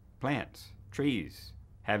plants, trees,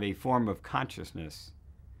 have a form of consciousness.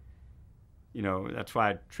 You know, that's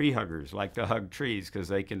why tree huggers like to hug trees, because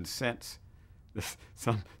they can sense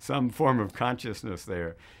some form of consciousness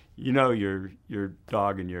there. You know, your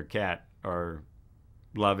dog and your cat are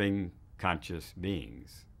loving, conscious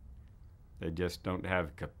beings. They just don't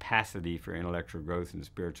have capacity for intellectual growth and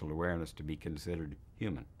spiritual awareness to be considered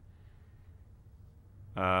human.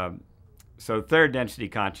 So 3rd density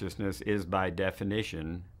consciousness is by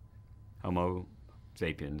definition Homo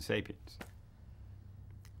sapiens sapiens.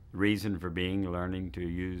 The reason for being, learning to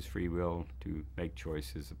use free will to make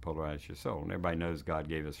choices that polarize your soul. And everybody knows God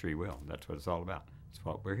gave us free will. That's what it's all about. It's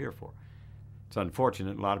what we're here for. It's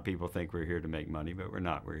unfortunate. A lot of people think we're here to make money, but we're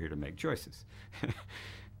not. We're here to make choices.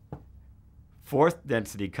 4th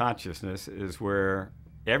density consciousness is where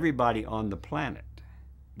everybody on the planet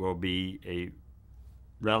will be a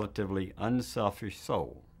relatively unselfish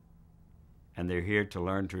soul. And they're here to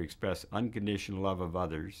learn to express unconditional love of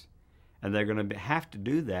others. And they're going to have to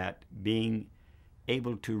do that being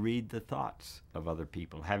able to read the thoughts of other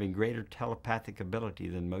people, having greater telepathic ability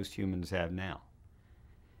than most humans have now.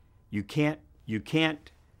 You can't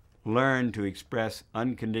learn to express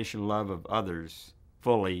unconditional love of others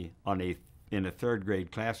fully in a 3rd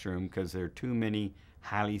grade classroom because there are too many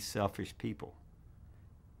highly selfish people.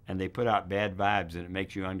 And they put out bad vibes and it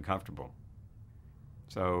makes you uncomfortable.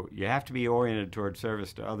 So you have to be oriented toward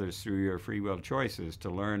service to others through your free will choices to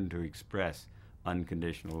learn to express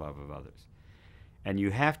unconditional love of others. And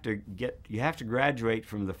you have to graduate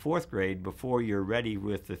from the 4th grade before you're ready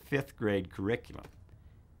with the 5th grade curriculum,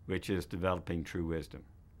 which is developing true wisdom.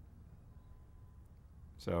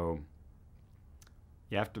 So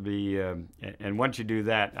you have to be, and once you do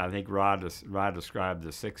that, I think Ra described the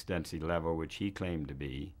 6th density level, which he claimed to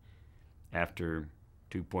be after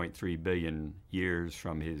 2.3 billion years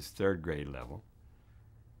from his 3rd grade level.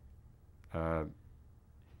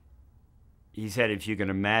 He said if you can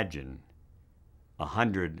imagine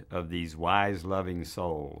 100 of these wise, loving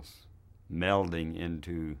souls melding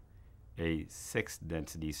into a 6th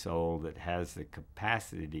density soul that has the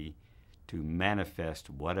capacity to manifest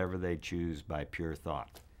whatever they choose by pure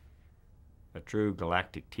thought. A true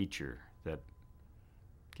galactic teacher that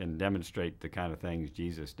can demonstrate the kind of things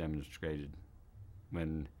Jesus demonstrated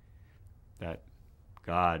when that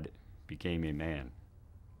God became a man,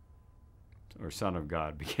 or Son of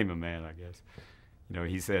God became a man, I guess. You know,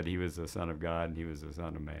 he said he was the Son of God and he was the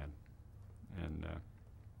Son of Man.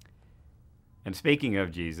 And speaking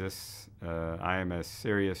of Jesus, I am a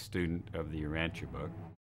serious student of the Urantia book.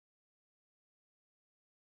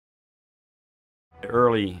 The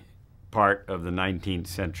early part of the 19th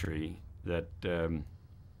century that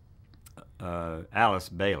Alice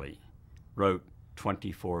Bailey wrote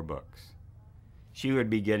 24 books. She would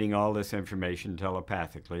be getting all this information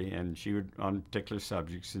telepathically, and she would, on particular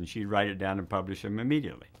subjects, and she'd write it down and publish them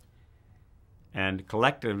immediately. And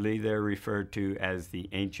collectively, they're referred to as the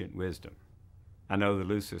ancient wisdom. I know the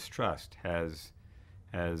Lucis Trust has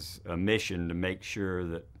a mission to make sure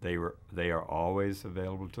that they are always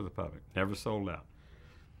available to the public, never sold out.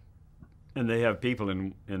 And they have people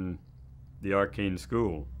in the Arcane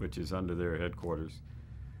School, which is under their headquarters,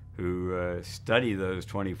 who study those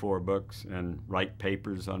 24 books and write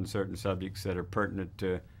papers on certain subjects that are pertinent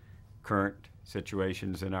to current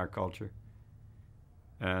situations in our culture.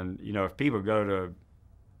 And, you know, if people go to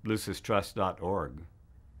lucistrust.org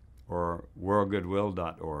or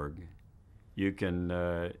worldgoodwill.org, you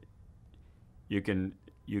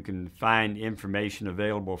can find information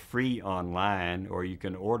available free online, or you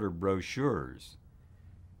can order brochures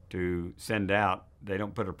to send out. They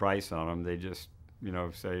don't put a price on them. They just, you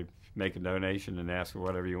know, say make a donation and ask for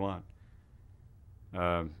whatever you want.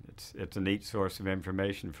 It's a neat source of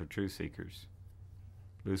information for truth seekers.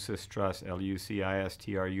 Lucis Trust,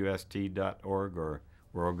 LUCISTRUST.org or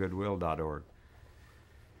worldgoodwill.org.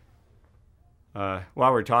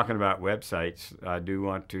 While we're talking about websites, I do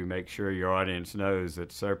want to make sure your audience knows that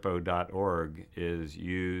serpo.org is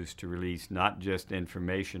used to release not just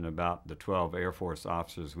information about the 12 Air Force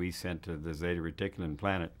officers we sent to the Zeta Reticulan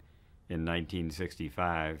planet in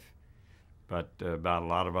 1965, but about a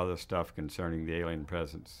lot of other stuff concerning the alien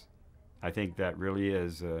presence. I think that really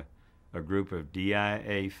is a group of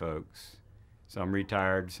DIA folks, some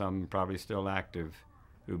retired, some probably still active,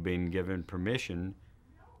 who've been given permission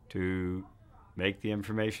to make the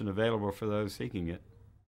information available for those seeking it.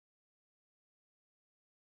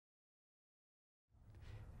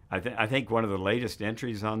 I think one of the latest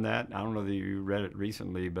entries on that, I don't know that you read it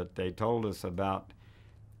recently, but they told us about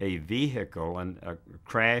a vehicle, a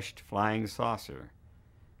crashed flying saucer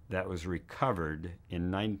that was recovered in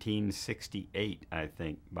 1968, I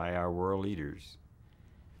think, by our world leaders.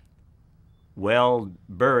 Well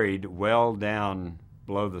buried, well down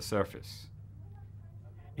below the surface,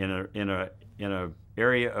 in a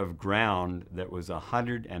area of ground that was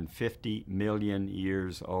 150 million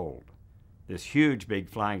years old. This huge, big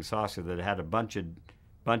flying saucer that had a bunch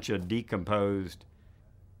of decomposed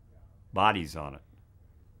bodies on it,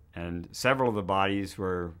 and several of the bodies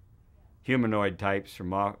were humanoid types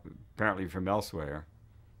apparently from elsewhere,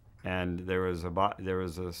 and there was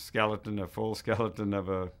a skeleton, a full skeleton of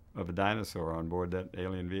a dinosaur on board that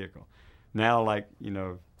alien vehicle. Now, like, you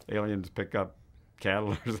know, aliens pick up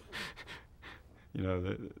cattle, you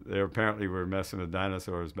know, they apparently were messing with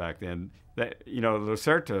dinosaurs back then. You know,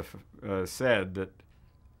 Lacerta said that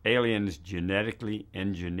aliens genetically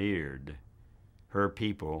engineered her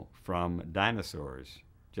people from dinosaurs,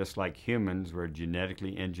 just like humans were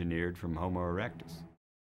genetically engineered from Homo erectus.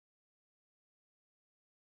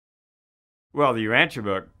 Well, the Urantia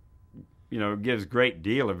book, you know, gives a great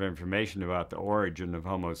deal of information about the origin of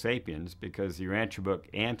Homo sapiens, because the Urantia book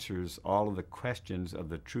answers all of the questions of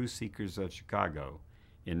the truth seekers of Chicago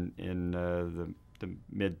in the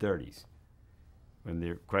mid-30s, when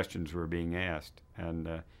the questions were being asked.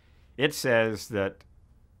 And it says that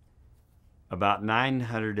about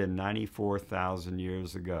 994,000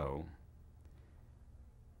 years ago,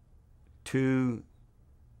 two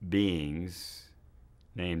beings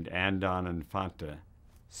named Andon and Fanta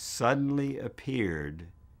suddenly appeared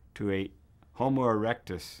to a Homo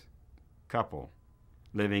erectus couple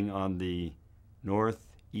living on the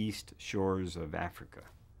northeast shores of Africa.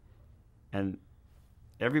 And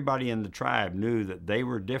everybody in the tribe knew that they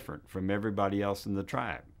were different from everybody else in the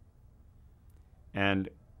tribe. And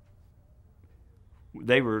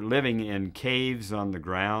they were living in caves on the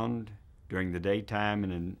ground during the daytime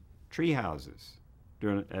and in tree houses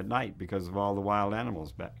at night because of all the wild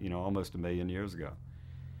animals back, almost 1 million years ago.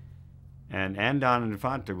 And Andon and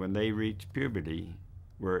Fanta, when they reached puberty,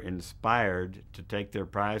 were inspired to take their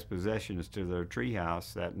prized possessions to their tree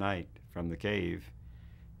house that night from the cave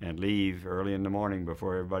and leave early in the morning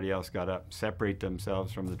before everybody else got up, separate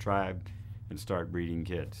themselves from the tribe, and start breeding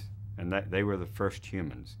kids. And they were the first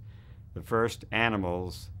humans, the first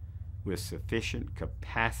animals with sufficient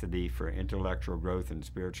capacity for intellectual growth and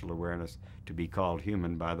spiritual awareness to be called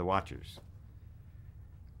human by the watchers.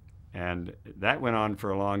 And that went on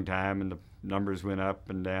for a long time, and the numbers went up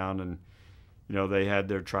and down, and they had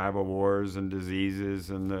their tribal wars and diseases,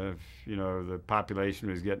 and the population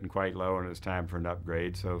was getting quite low, and it was time for an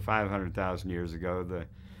upgrade. So 500,000 years ago,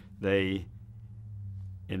 they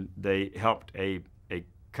helped a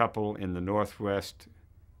couple in the northwest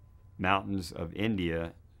mountains of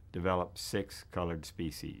India develop 6 colored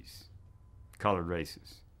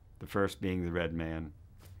races. The first being the red man.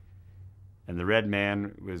 And the red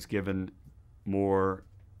man was given more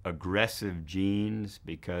aggressive genes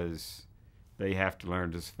because they have to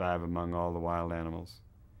learn to survive among all the wild animals.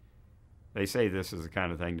 They say this is the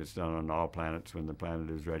kind of thing that's done on all planets when the planet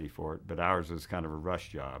is ready for it, but ours is kind of a rush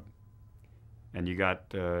job. And you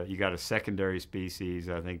got a secondary species,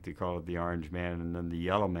 I think they call it the orange man, and then the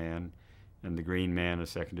yellow man, and the green man, a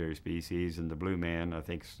secondary species, and the blue man, I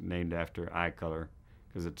think, is named after eye color,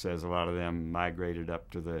 because it says a lot of them migrated up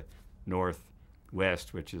to the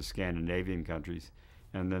northwest, which is Scandinavian countries,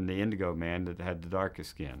 and then the indigo man that had the darkest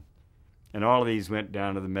skin. And all of these went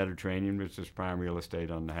down to the Mediterranean, which is prime real estate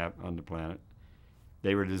on the planet.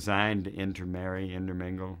 They were designed to intermarry,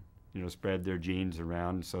 intermingle, spread their genes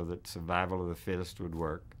around so that survival of the fittest would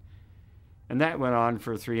work. And that went on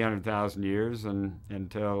for 300,000 years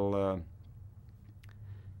until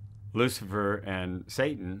Lucifer and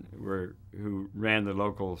Satan, who ran the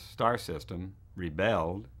local star system,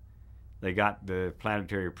 rebelled. They got the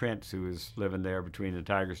planetary prince, who was living there between the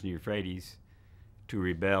Tigris and Euphrates, to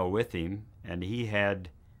rebel with him, and he had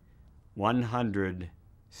 100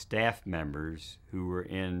 staff members who were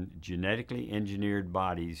in genetically engineered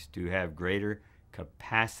bodies to have greater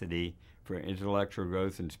capacity for intellectual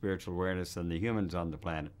growth and spiritual awareness than the humans on the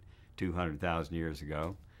planet 200,000 years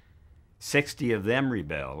ago. 60 of them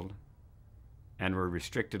rebelled and were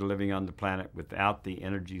restricted to living on the planet without the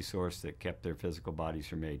energy source that kept their physical bodies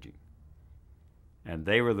from aging. And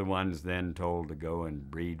they were the ones then told to go and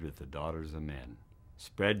breed with the daughters of men.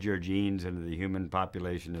 Spread your genes into the human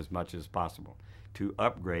population as much as possible to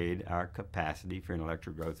upgrade our capacity for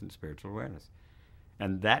intellectual growth and spiritual awareness.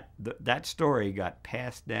 And that story got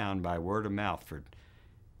passed down by word of mouth for,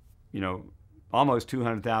 almost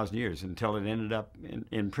 200,000 years until it ended up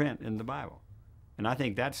in print in the Bible. And I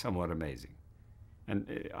think that's somewhat amazing.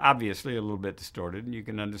 And obviously a little bit distorted, and you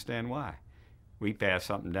can understand why. We pass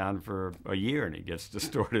something down for a year and it gets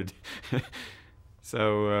distorted.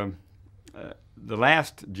 So the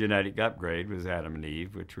last genetic upgrade was Adam and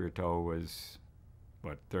Eve, which we were told was,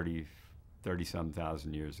 30-some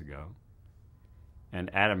thousand years ago. And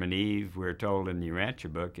Adam and Eve, we're told in the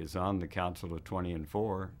Urantia book, is on the Council of 20 and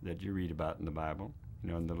 4 that you read about in the Bible.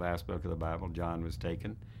 In the last book of the Bible, John was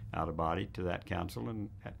taken out of body to that council and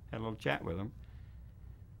had a little chat with him.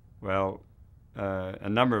 Well, a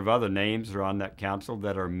number of other names are on that council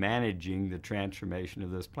that are managing the transformation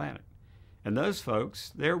of this planet. And those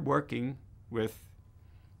folks, they're working with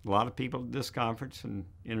a lot of people at this conference and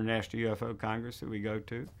International U.F.O. Congress that we go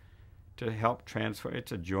to help transfer.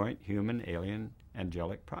 It's a joint human, alien,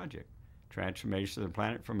 angelic project. Transformation of the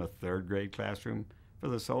planet from a 3rd grade classroom for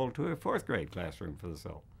the soul to a 4th grade classroom for the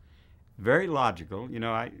soul. Very logical.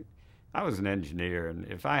 I was an engineer, and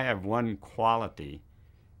if I have one quality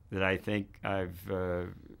that I think I've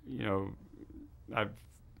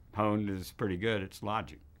honed is pretty good, it's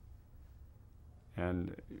logic.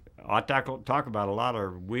 And I talk about a lot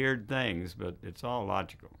of weird things, but it's all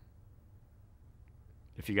logical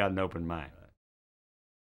if you got an open mind.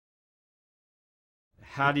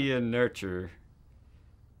 How do you nurture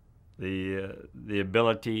the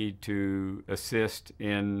ability to assist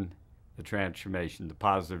in the transformation, the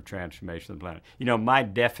positive transformation of the planet? My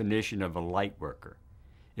definition of a light worker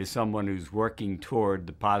is someone who's working toward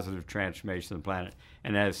the positive transformation of the planet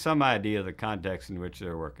and has some idea of the context in which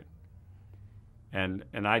they're working. And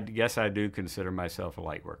I guess I do consider myself a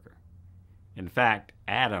light worker. In fact,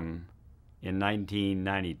 Adam, in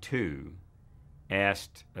 1992,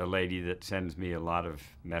 asked a lady that sends me a lot of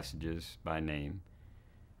messages by name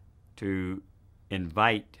to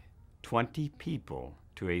invite 20 people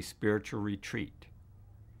to a spiritual retreat.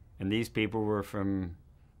 And these people were from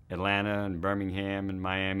Atlanta and Birmingham and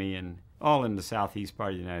Miami and all in the southeast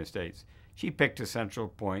part of the United States. She picked a central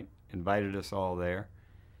point, invited us all there.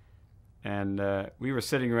 And we were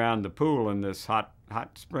sitting around the pool in this hot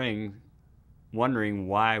spring wondering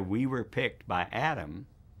why we were picked by Adam,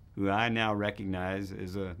 who I now recognize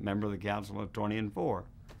as a member of the Council of 20 and 4,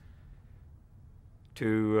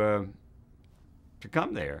 to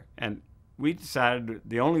come there. And we decided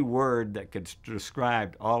the only word that could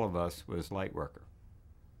describe all of us was light worker.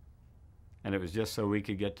 And it was just so we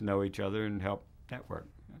could get to know each other and help network.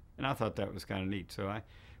 And I thought that was kind of neat. So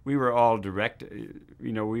we were all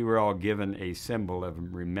we were all given a symbol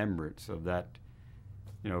of remembrance of that,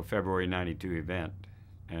 February 92 event.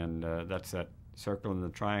 And that's that circle in the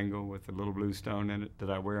triangle with the little blue stone in it that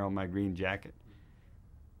I wear on my green jacket,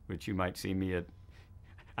 which you might see me at.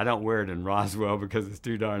 I don't wear it in Roswell because it's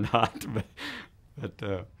too darn hot,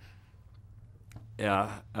 but yeah.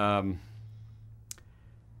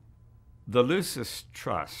 The Lucis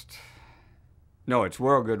Trust, no, it's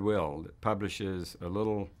World Goodwill that publishes a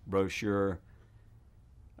little brochure.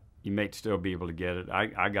 You may still be able to get it.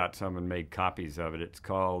 I got some and made copies of it. It's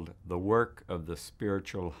called The Work of the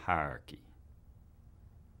Spiritual Hierarchy.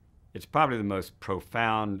 It's probably the most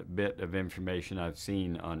profound bit of information I've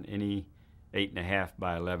seen on any 8.5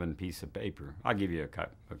 by 11 piece of paper. I'll give you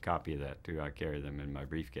a copy of that too. I carry them in my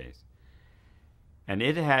briefcase. And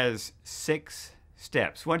it has 6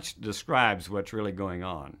 steps, which describes what's really going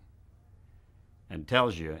on and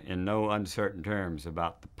tells you in no uncertain terms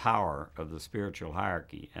about the power of the spiritual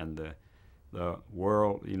hierarchy and the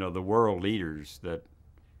world, the world leaders that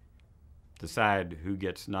decide who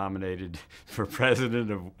gets nominated for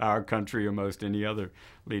president of our country or most any other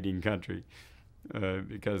leading country,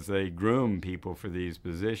 because they groom people for these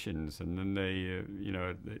positions, and then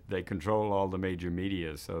they control all the major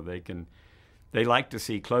media, so they like to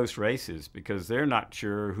see close races because they're not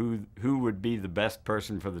sure who would be the best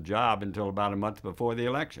person for the job until about a month before the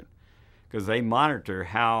election, because they monitor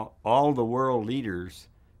how all the world leaders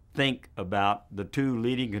think about the 2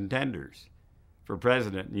 leading contenders for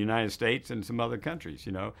president in the United States and some other countries,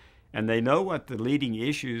 and they know what the leading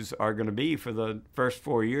issues are going to be for the first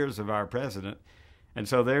 4 years of our president. And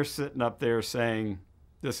so they're sitting up there saying,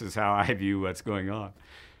 this is how I view what's going on.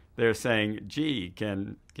 They're saying, gee,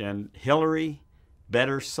 can Hillary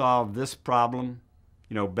better solve this problem,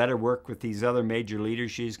 better work with these other major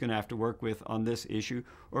leaders she's going to have to work with on this issue,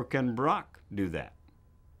 or can Barack do that?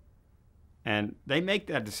 And they make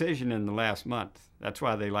that decision in the last month. That's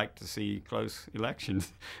why they like to see close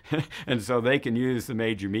elections. And so they can use the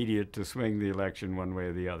major media to swing the election one way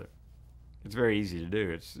or the other. It's very easy to do.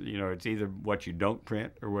 It's either what you don't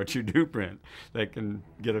print or what you do print that can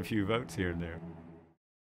get a few votes here and there.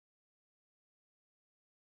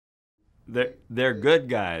 They're good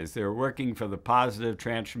guys. They're working for the positive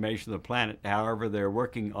transformation of the planet. However, they're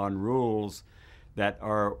working on rules that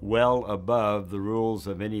are well above the rules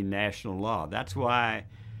of any national law. That's why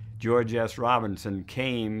George S. Robinson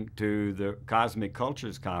came to the Cosmic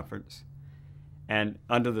Cultures Conference, and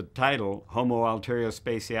under the title Homo Alterio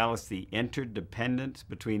Spatialis, the interdependence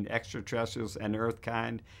between extraterrestrials and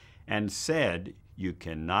Earthkind, and said you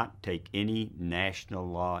cannot take any national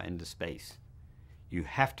law into space. You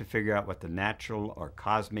have to figure out what the natural or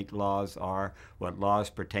cosmic laws are, what laws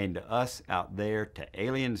pertain to us out there, to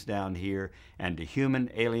aliens down here, and to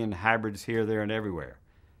human-alien hybrids here, there, and everywhere.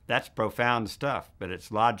 That's profound stuff, but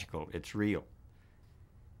it's logical, it's real.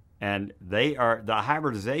 And the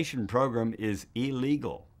hybridization program is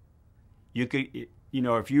illegal. You could,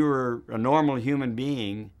 if you were a normal human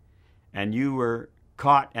being and you were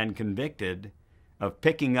caught and convicted of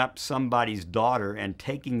picking up somebody's daughter and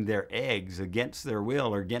taking their eggs against their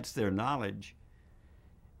will or against their knowledge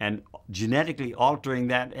and genetically altering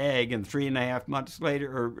that egg, and 3.5 months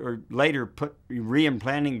later or later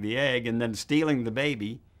reimplanting the egg and then stealing the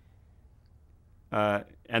baby,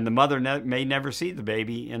 and the mother may never see the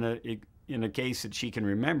baby in a case that she can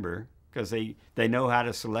remember, because they know how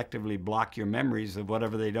to selectively block your memories of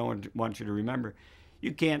whatever they don't want you to remember.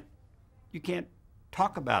 You can't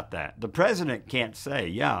talk about that. The president can't say,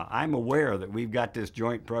 yeah, I'm aware that we've got this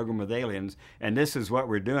joint program with aliens, and this is what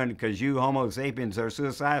we're doing because you Homo sapiens are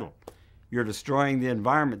suicidal. you're destroying the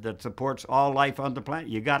environment that supports all life on the planet.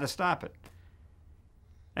 You got to stop it.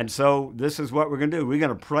 And so this is what we're going to do. We're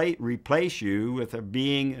going to replace you with a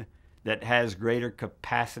being that has greater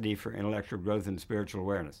capacity for intellectual growth and spiritual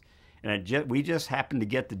awareness. And we just happen to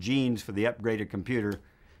get the genes for the upgraded computer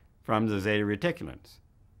from the Zeta Reticulans.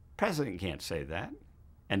 President can't say that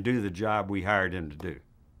and do the job we hired him to do.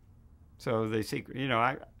 So they secret, you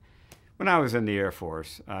know, when I was in the Air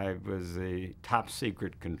Force, I was the top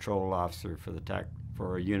secret control officer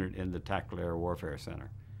for a unit in the Tactical Air Warfare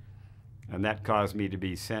Center. And that caused me to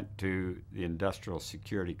be sent to the Industrial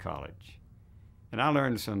Security College. And I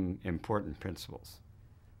learned some important principles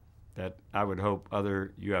that I would hope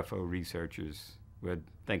other UFO researchers would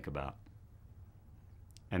think about.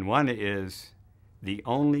 And one is, the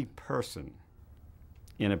only person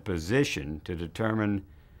in a position to determine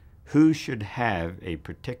who should have a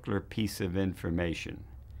particular piece of information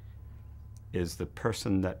is the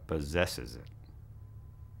person that possesses it.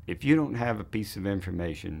 If you don't have a piece of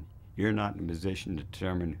information, you're not in a position to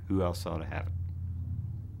determine who else ought to have it.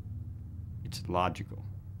 It's logical.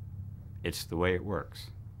 It's the way it works.